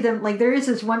mostly them, like there is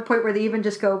this one point where they even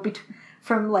just go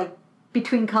from like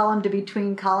between column to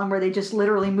between column, where they just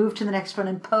literally move to the next one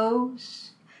and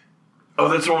pose. Oh,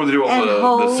 that's the one where they do all And the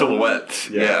hold. silhouettes.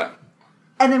 Yeah.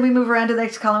 And then we move around to the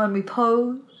next column and we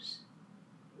pose.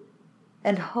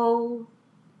 And hold.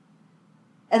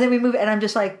 And then we move, and I'm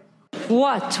just like,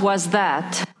 What was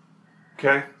that?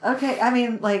 Okay. okay, I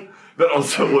mean, like, But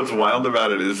also, what's wild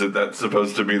about it is that that's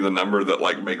supposed to be the number that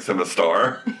like makes him a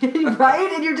star.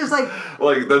 right? And you're just like,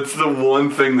 Like that's the one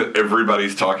thing that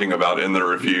everybody's talking about in the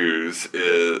reviews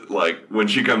is like when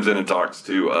she comes in and talks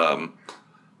to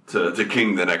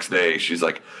King the next day. She's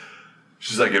like,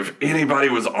 if anybody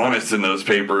was honest in those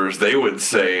papers, they would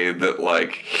say that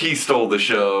like he stole the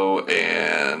show,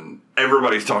 and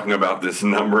everybody's talking about this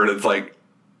number, and it's like,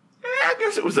 I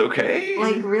guess it was okay.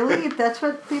 like, really? That's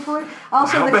what people are.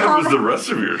 Also, How the bad was the rest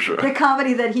of your show? the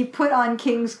comedy that he put on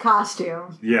King's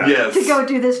costume Yeah. Yes. to go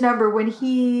do this number when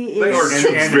he They are is two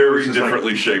and very it was just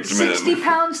differently shaped men. 60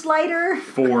 pounds lighter.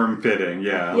 Form fitting,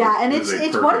 yeah. Yeah, and It was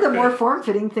it's a one of the perfect more fit.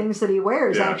 form-fitting things that he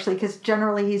wears, Yeah. actually, because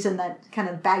generally he's in that kind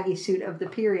of baggy suit of the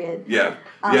period. Yeah.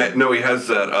 No, he has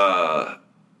that.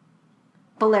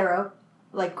 Bolero,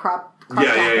 like crop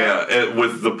Yeah.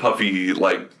 With the puffy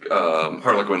like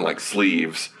Harlequin like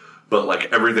sleeves, but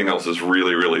like everything else is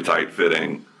really really tight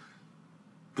fitting.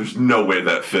 There's no way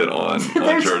that fit on.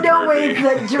 There's George no Murphy. way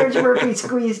that George Murphy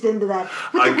squeezed into that.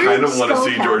 With I the weird kind of want to skull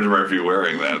see cap. George Murphy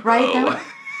wearing that, Right?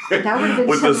 though. That would have been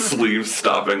With the some, sleeves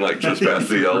stopping like just past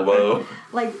the elbow.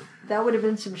 like that would have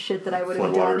been some shit that I would have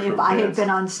Floodwater done if from I had pants. been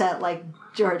on set. Like,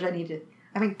 George, I need to.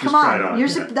 I mean, come Just try it on, on, you're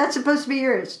yeah. that's supposed to be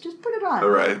yours. Just put it on. All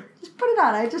right. Just put it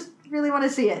on. I just really want to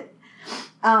see it.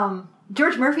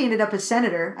 George Murphy ended up as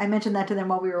senator. I mentioned that to them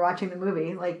while we were watching the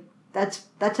movie. Like, that's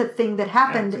a thing that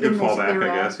happened It's a good in this fallback,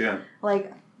 era. I guess, yeah.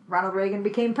 Like, Ronald Reagan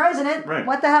became president. Right.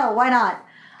 What the hell? Why not?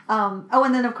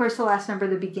 And then, of course, the last number,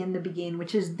 the Begin,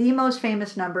 which is the most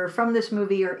famous number from this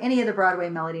movie or any of the Broadway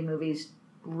melody movies,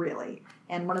 really.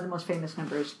 And one of the most famous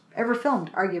numbers ever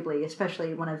filmed, arguably,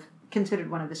 especially considered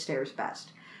one of Astaire's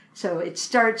best. So it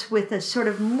starts with a sort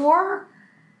of more...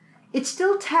 It's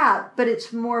still tap, but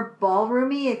it's more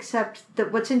ballroomy, except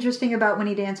that what's interesting about when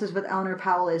he dances with Eleanor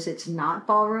Powell is it's not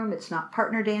ballroom, it's not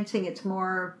partner dancing, it's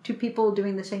more two people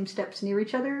doing the same steps near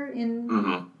each other in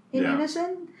Yeah.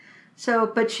 unison. So,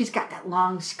 but she's got that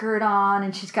long skirt on,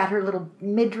 and she's got her little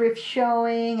midriff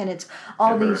showing, and it's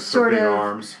all And her these sort big of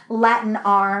arms. Latin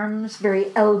arms,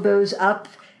 very elbows up,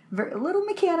 a little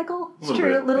mechanical. It's Little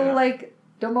true, bit, a little yeah. like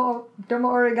domo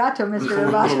arigato, Mr. Little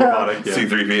Roboto. robotic, yeah.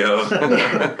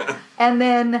 C-3PO. And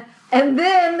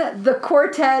then the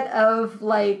quartet of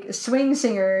like swing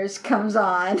singers comes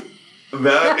on.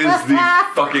 That is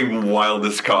the fucking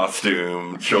wildest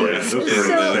costume choice Yeah, in this is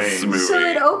this insane. movie. So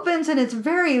it opens and it's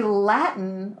very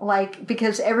Latin, like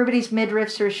because everybody's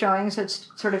midriffs are showing, so it's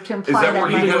sort of to imply Is that where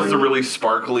he has minority- the really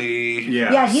sparkly?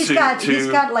 Yeah. Yeah, he's suit got too?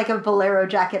 like a bolero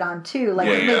jacket on too, like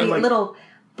Yeah, maybe yeah. a Like- little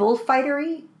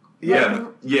bullfightery. Yeah,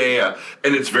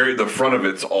 and it's the front of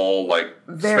it's all like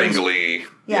Very- spangly.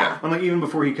 Yeah. And like even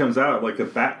before he comes out, like the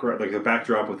background, like the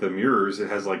backdrop with the mirrors, it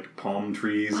has like palm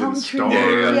trees Palm and trees.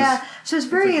 stars. Yeah. So it's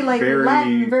very like like very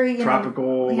Latin, very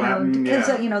tropical Latin, because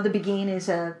yeah. the Begin is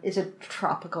a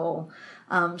tropical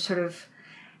sort of,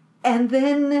 and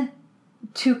then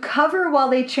to cover while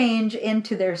they change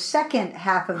into their second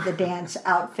half of the dance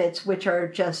outfits, which are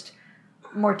just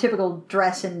more typical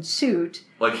dress and suit.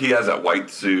 Like he has that white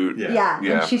suit. Yeah. Yeah,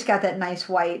 Yeah. and she's got that nice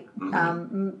white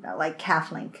like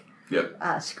calf link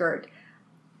Yep. skirt.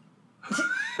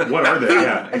 What are they?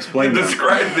 Yeah, explain them.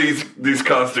 Describe these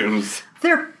costumes.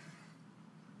 They're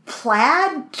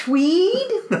plaid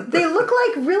tweed. They look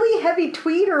like really heavy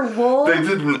tweed or wool. They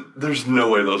didn't. There's no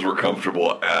way those were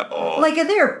comfortable at all. Like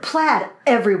they're plaid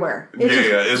everywhere. It's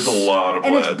just- it's a lot of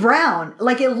and blood. it's brown.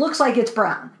 Like it looks like it's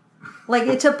brown. Like,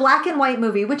 it's a black and white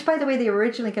movie, which, by the way, they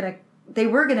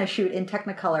were gonna shoot in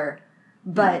Technicolor,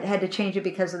 but had to change it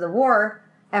because of the war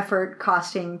effort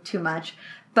costing too much.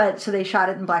 But so they shot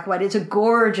it in black and white. It's a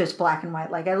gorgeous black and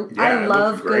white. Like, I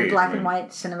love good black and white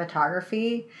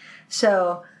cinematography.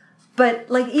 So, but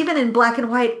like, even in black and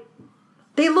white,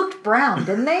 they looked brown,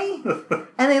 didn't they?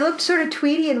 And they looked sort of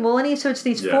tweedy and woolly. So it's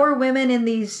these four women in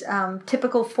these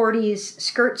typical 40s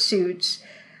skirt suits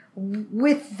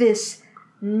with this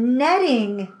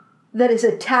netting that is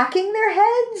attacking their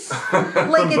heads.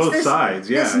 Like, it's both this, sides.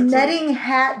 Yeah, this netting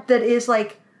hat that is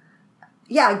like,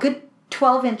 a good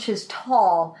 12 inches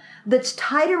tall, that's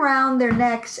tied around their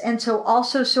necks, and so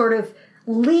also sort of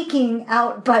leaking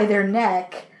out by their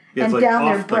neck. Yeah, and it's down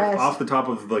like their breast. off the top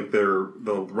of like the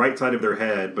right side of their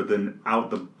head, but then out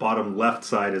the bottom left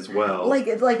side as well. Like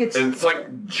it's And it's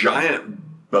like giant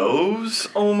bows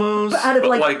almost. out of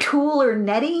like tulle or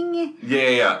netting.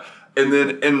 Yeah. And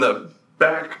then in the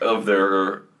back of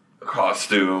their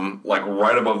costume, like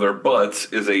right above their butts,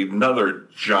 is another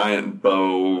giant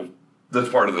bow that's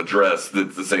part of the dress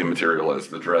that's the same material as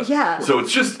the dress. Yeah. So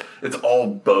it's all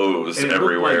bows And it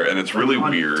everywhere, looked like, and it's really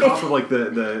on weird. top of like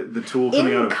the tool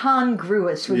coming out of...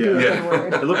 Incongruous would be a good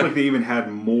word. It looked like they even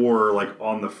had more like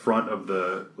on the front of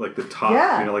the top,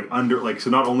 Yeah. like under, like, so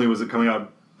not only was it coming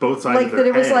out both sides Like of their that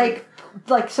it was head,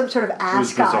 like some sort of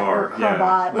ascot or bizarre, yeah.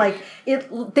 cravat.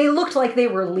 Like- They looked like they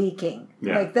were leaking.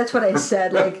 Yeah. Like, that's what I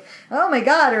said. Like, oh my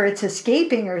God, or it's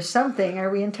escaping or something. Are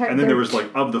we entirely? and then there was like,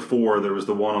 of the four, there was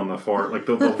the one on the far, like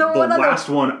the one on the- last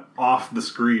one off the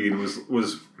screen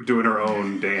was doing her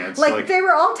own dance. like they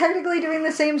were all technically doing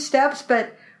the same steps,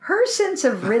 but her sense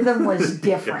of rhythm was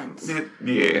different.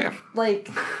 Yeah. Like,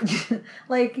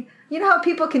 you know how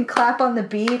people can clap on the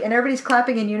beat and everybody's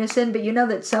clapping in unison, but you know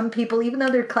that some people, even though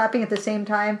they're clapping at the same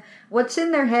time, what's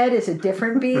in their head is a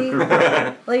different beat.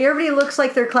 Like, everybody looks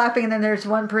like they're clapping, and then there's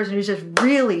one person who's just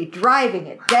really driving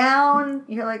it down.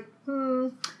 You're like,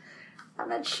 I'm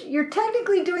not sure. You're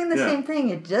technically doing the same thing.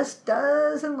 It just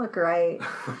doesn't look right.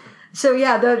 So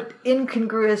yeah, the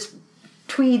incongruous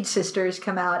Tweed sisters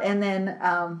come out, and then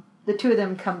the two of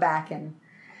them come back and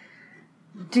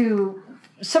do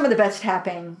some of the best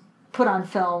tapping put on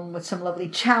film with some lovely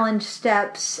challenge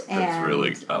steps. And That's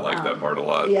really, I like that part a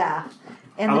lot. Yeah.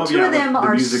 And I the love, two of them the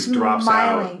are music drops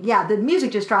smiling. out. Yeah, the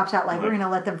music just drops out, like, we're going to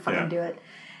let them fucking Yeah. do it.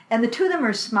 And the two of them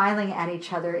are smiling at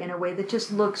each other in a way that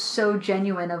just looks so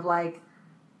genuine, of like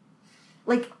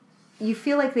you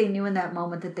feel like they knew in that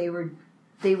moment that they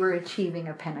were achieving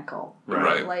a pinnacle.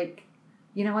 Right. Like,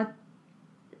 you know what?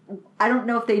 I don't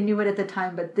know if they knew it at the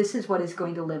time, but this is what is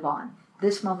going to live on.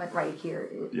 This moment right here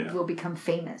will become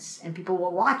famous, and people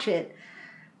will watch it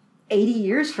 80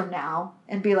 years from now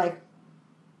and be like,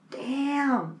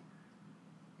 damn,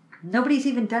 nobody's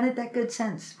even done it that good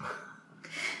since.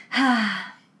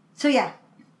 So yeah,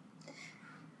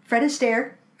 Fred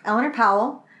Astaire, Eleanor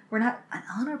Powell.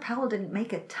 Eleanor Powell didn't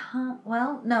make a ton.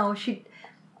 Well, no, she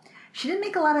didn't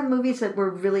make a lot of movies that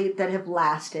have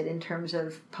lasted in terms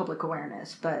of public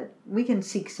awareness. But we can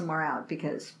seek some more out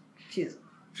because she's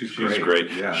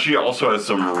great. Yeah. She also has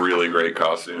some really great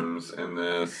costumes in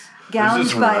this.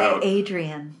 Gowns by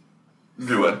Adrian.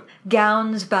 Do it.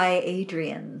 Gowns by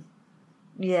Adrian.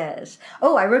 Yes.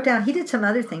 Oh, I wrote down he did some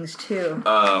other things too.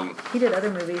 He did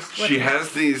other movies. She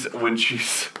has these when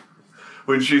she's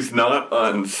not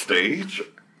on stage.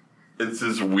 It's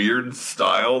this weird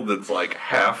style that's like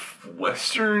half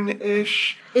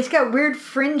Western-ish. It's got weird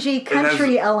fringy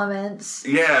country elements.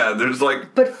 Yeah, there's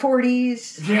like... But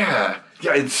 40s. Yeah,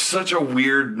 it's such a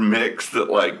weird mix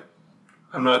that, like,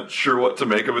 I'm not sure what to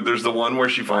make of it. There's the one where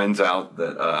she finds out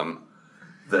that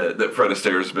that Fred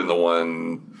Astaire's been the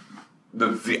one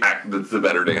that's the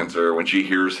better dancer, when she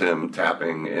hears him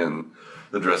tapping in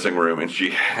the dressing room, and she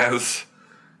has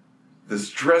this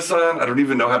dress on. I don't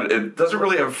even know how to... It doesn't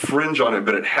really have fringe on it,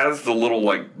 but it has the little,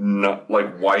 like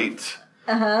white...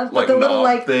 Like the little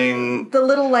knob thing. The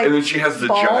little, like, and then she has the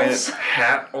balls. giant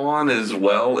hat on as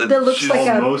well. That looks like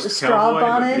a straw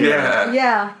bonnet. Yeah.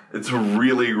 Yeah. It's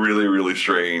really, really, really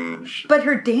strange. But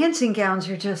her dancing gowns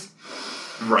are just...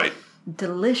 Right.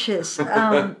 Delicious.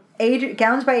 Gowns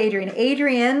by Adrian.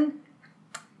 Adrian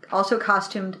also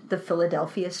costumed The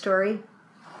Philadelphia Story.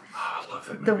 Oh, I love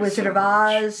that movie. The Wizard of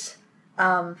Oz.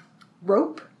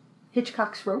 Rope.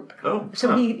 Hitchcock's Rope. Oh.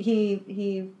 So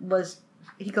he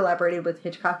collaborated with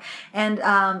Hitchcock. And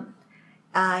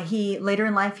he later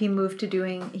in life he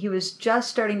was just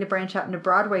starting to branch out into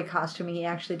Broadway costuming. He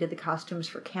actually did the costumes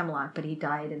for Camelot, but he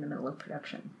died in the middle of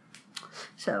production.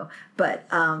 So, but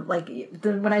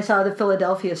when I saw The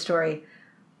Philadelphia Story,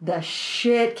 the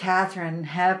shit Katharine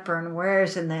Hepburn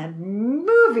wears in that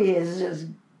movie is just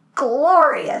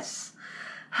glorious.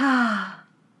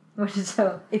 Which is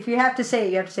so, if you have to say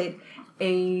it, you have to say it,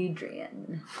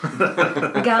 Adrian.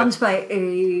 Gowns by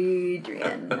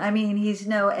Adrian. I mean, he's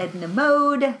no Edna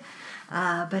Mode,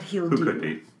 but he'll do. Who could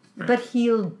be? Right. But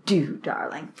he'll do,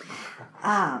 darling.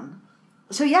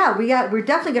 So yeah, we're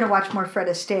definitely going to watch more Fred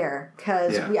Astaire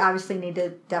because we obviously need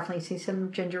to definitely see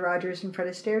some Ginger Rogers and Fred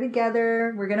Astaire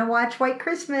together. We're going to watch White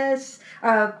Christmas.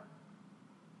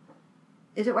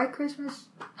 Is it White Christmas?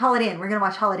 Holiday Inn. We're going to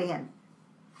watch Holiday Inn.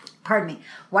 Pardon me.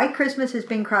 White Christmas is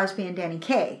Bing Crosby and Danny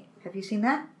Kaye. Have you seen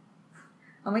that?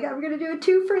 Oh my God, we're going to do a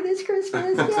 2 for this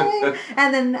Christmas. Yay!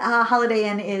 And then Holiday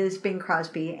Inn is Bing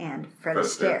Crosby and Fred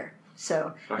Astaire.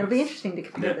 So it'll be interesting to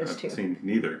compare those two. I've seen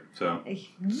neither, so.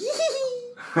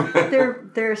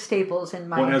 they're staples in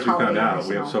my as we found out, original.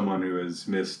 we have someone who has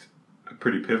missed a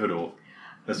pretty pivotal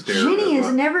Astaire. Ginny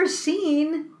has never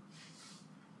seen...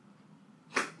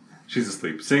 She's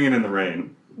asleep, singing in the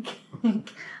rain.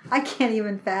 I can't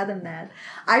even fathom that.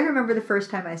 I remember the first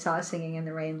time I saw Singing in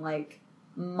the Rain, like,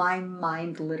 my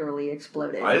mind literally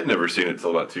exploded. I had never seen it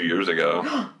until about 2 years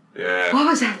ago. Yeah. What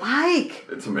was that like?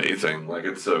 It's amazing. Like,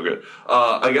 it's so good.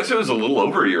 I guess it was a little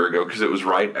over a year ago because it was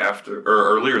right after,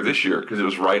 or earlier this year, because it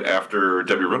was right after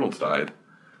Debbie Reynolds died.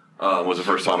 Was the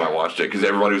first time I watched it because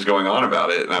everybody was going on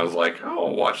about it, and I was like, oh,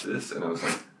 I'll watch this. And I was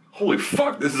like, holy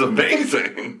fuck, this is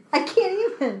amazing. I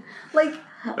can't even. Like...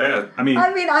 Yeah. I mean,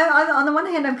 I'm on the one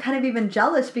hand, I'm kind of even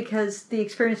jealous because the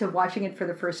experience of watching it for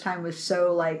the first time was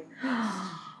so like,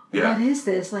 what is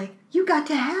this? Like, you got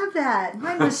to have that.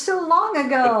 Mine was so long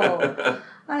ago.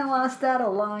 I lost that a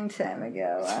long time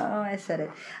ago. Oh, I said it.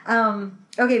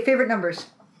 Okay, favorite numbers.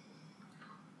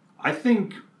 I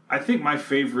think my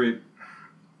favorite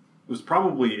was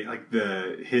probably like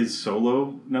his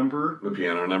solo number, The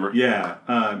piano number.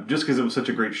 Yeah, just because it was such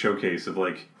a great showcase of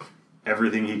like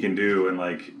everything he can do, and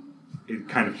like it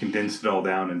kind of condensed it all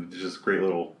down into just a great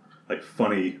little like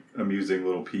funny, amusing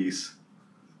little piece.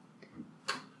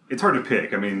 It's hard to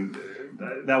pick. I mean,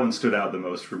 that one stood out the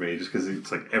most for me just because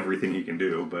it's like everything he can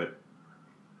do. But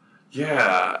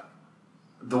yeah,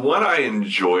 the one I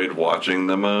enjoyed watching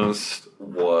the most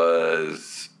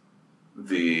was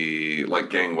the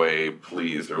like Gangway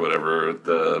Pleased or whatever,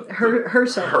 her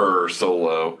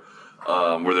solo,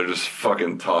 where they're just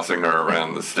fucking tossing her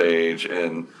around the stage,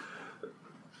 and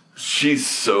she's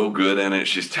so good in it.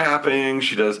 She's tapping.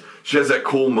 She has that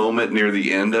cool moment near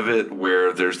the end of it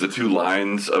where there's the two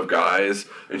lines of guys,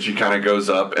 and she kind of goes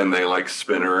up and they like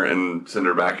spin her and send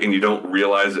her back, and you don't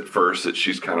realize at first that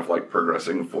she's kind of like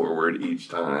progressing forward each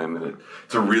time, and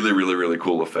it's a really, really, really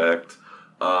cool effect.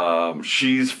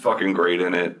 She's fucking great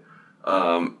in it.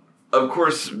 Of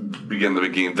course, Begin the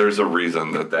Beguine, there's a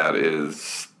reason that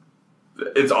is.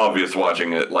 It's obvious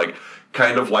watching it, like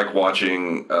kind of like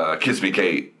watching Kiss Me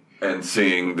Kate and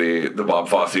seeing the Bob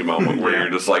Fosse moment where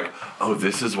you're just like, oh,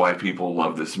 this is why people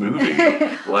love this movie.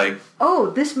 Like,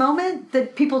 oh, this moment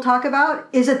that people talk about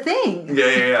is a thing.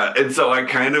 Yeah. And so I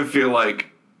kind of feel like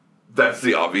that's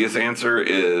the obvious answer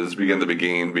is Begin the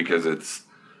Beguine, because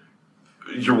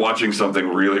you're watching something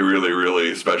really, really,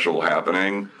 really special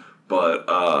happening. But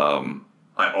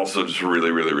I also just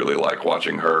really, really, really like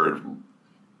watching her.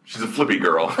 She's a flippy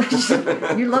girl.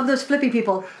 You love those flippy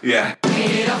people. Yeah.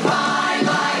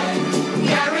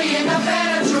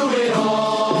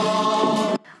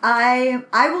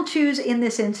 I will choose in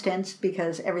this instance,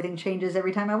 because everything changes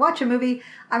every time I watch a movie,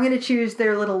 I'm going to choose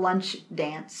their little lunch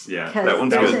dance. Yeah, that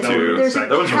one's good too. That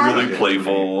was really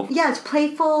playful. Yeah, it's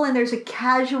playful, and there's a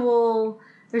casual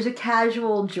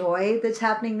joy that's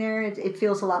happening there. It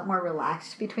feels a lot more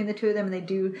relaxed between the two of them, and they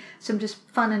do some just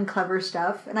fun and clever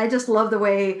stuff. And I just love the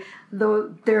way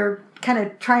they're kind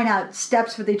of trying out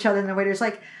steps with each other, and the waiter's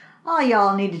like, oh,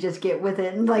 y'all need to just get with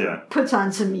it, and puts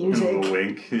on some music. And a little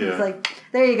wink. Yeah. He's like,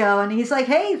 there you go. And he's like,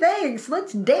 hey, thanks,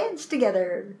 let's dance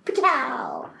together.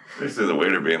 Pachow. I see the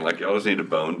waiter being like, y'all just need to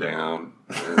bone down.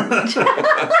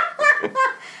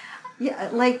 Yeah,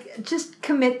 like, just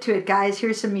commit to it, guys.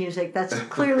 Here's some music. That's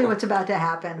clearly what's about to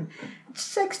happen.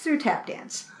 Sex through tap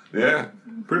dance. Yeah.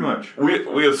 Pretty much.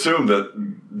 We assume that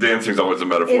dancing's always a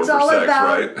metaphor it's for all sex,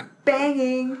 about right?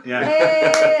 Banging. Yeah.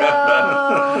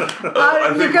 Hey-oh.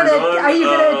 Are you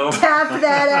gonna tap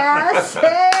that ass?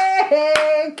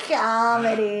 Hey,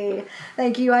 comedy.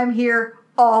 Thank you. I'm here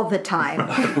all the time.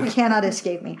 You cannot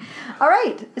escape me. All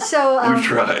right. So We've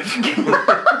tried.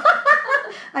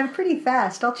 I'm pretty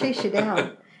fast. I'll chase you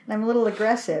down. And I'm a little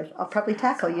aggressive. I'll probably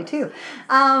tackle you too.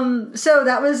 So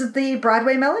that was the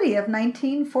Broadway Melody of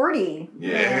 1940.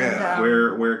 Yeah.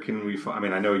 And, Where can we find? I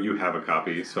mean, I know you have a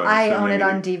copy, so I own it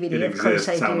on DVD. Of course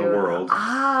I do. Out in the world.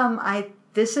 I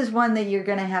this is one that you're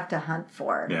going to have to hunt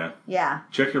for. Yeah. Yeah.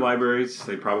 Check your libraries.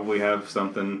 They probably have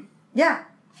something. Yeah.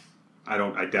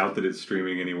 I doubt that it's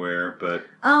streaming anywhere, but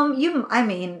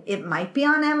it might be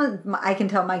on Amazon. I can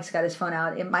tell Mike's got his phone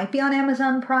out. It might be on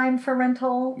Amazon Prime for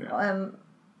rental. Yeah.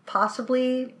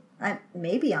 Possibly,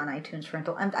 maybe on iTunes for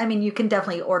rental. I mean, you can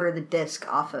definitely order the disc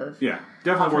off of. Yeah,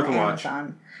 definitely worth a watch.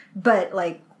 Amazon. But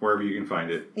wherever you can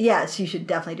find it. Yes, you should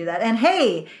definitely do that. And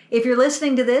hey, if you're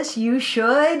listening to this, you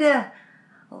should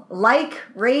like,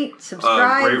 rate,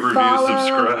 subscribe, rate, review,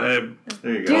 follow.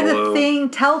 There you go. Do the thing.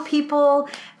 Tell people.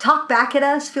 Talk back at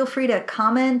us. Feel free to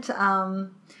comment.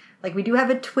 We do have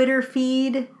a Twitter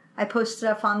feed. I post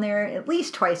stuff on there at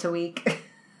least twice a week.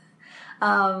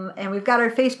 And we've got our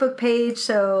Facebook page.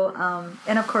 So,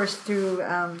 and of course through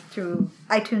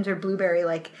iTunes or Blueberry.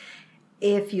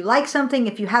 If you like something,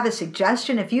 if you have a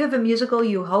suggestion, if you have a musical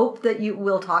you hope that you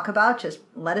will talk about, just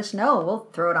let us know. We'll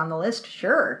throw it on the list.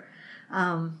 Sure.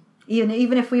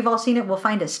 Even if we've all seen it, we'll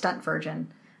find a stunt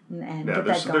version and get that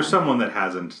going. There's someone that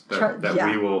hasn't that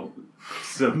we will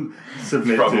submit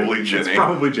probably to. Jenny. It's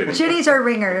probably Jenny. Jenny's our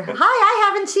ringer. Hi, I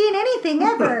haven't seen anything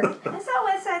ever. I saw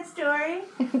West Side Story.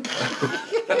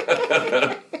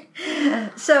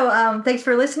 So, thanks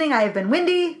for listening. I have been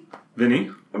Wendy. Vinny.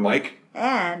 And Mike.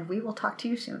 And we will talk to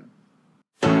you soon.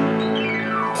 We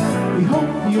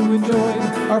hope you enjoyed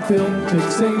our film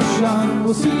fixation.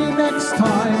 We'll see you next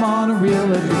time on A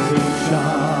Real Education.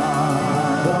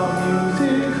 The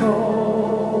musical.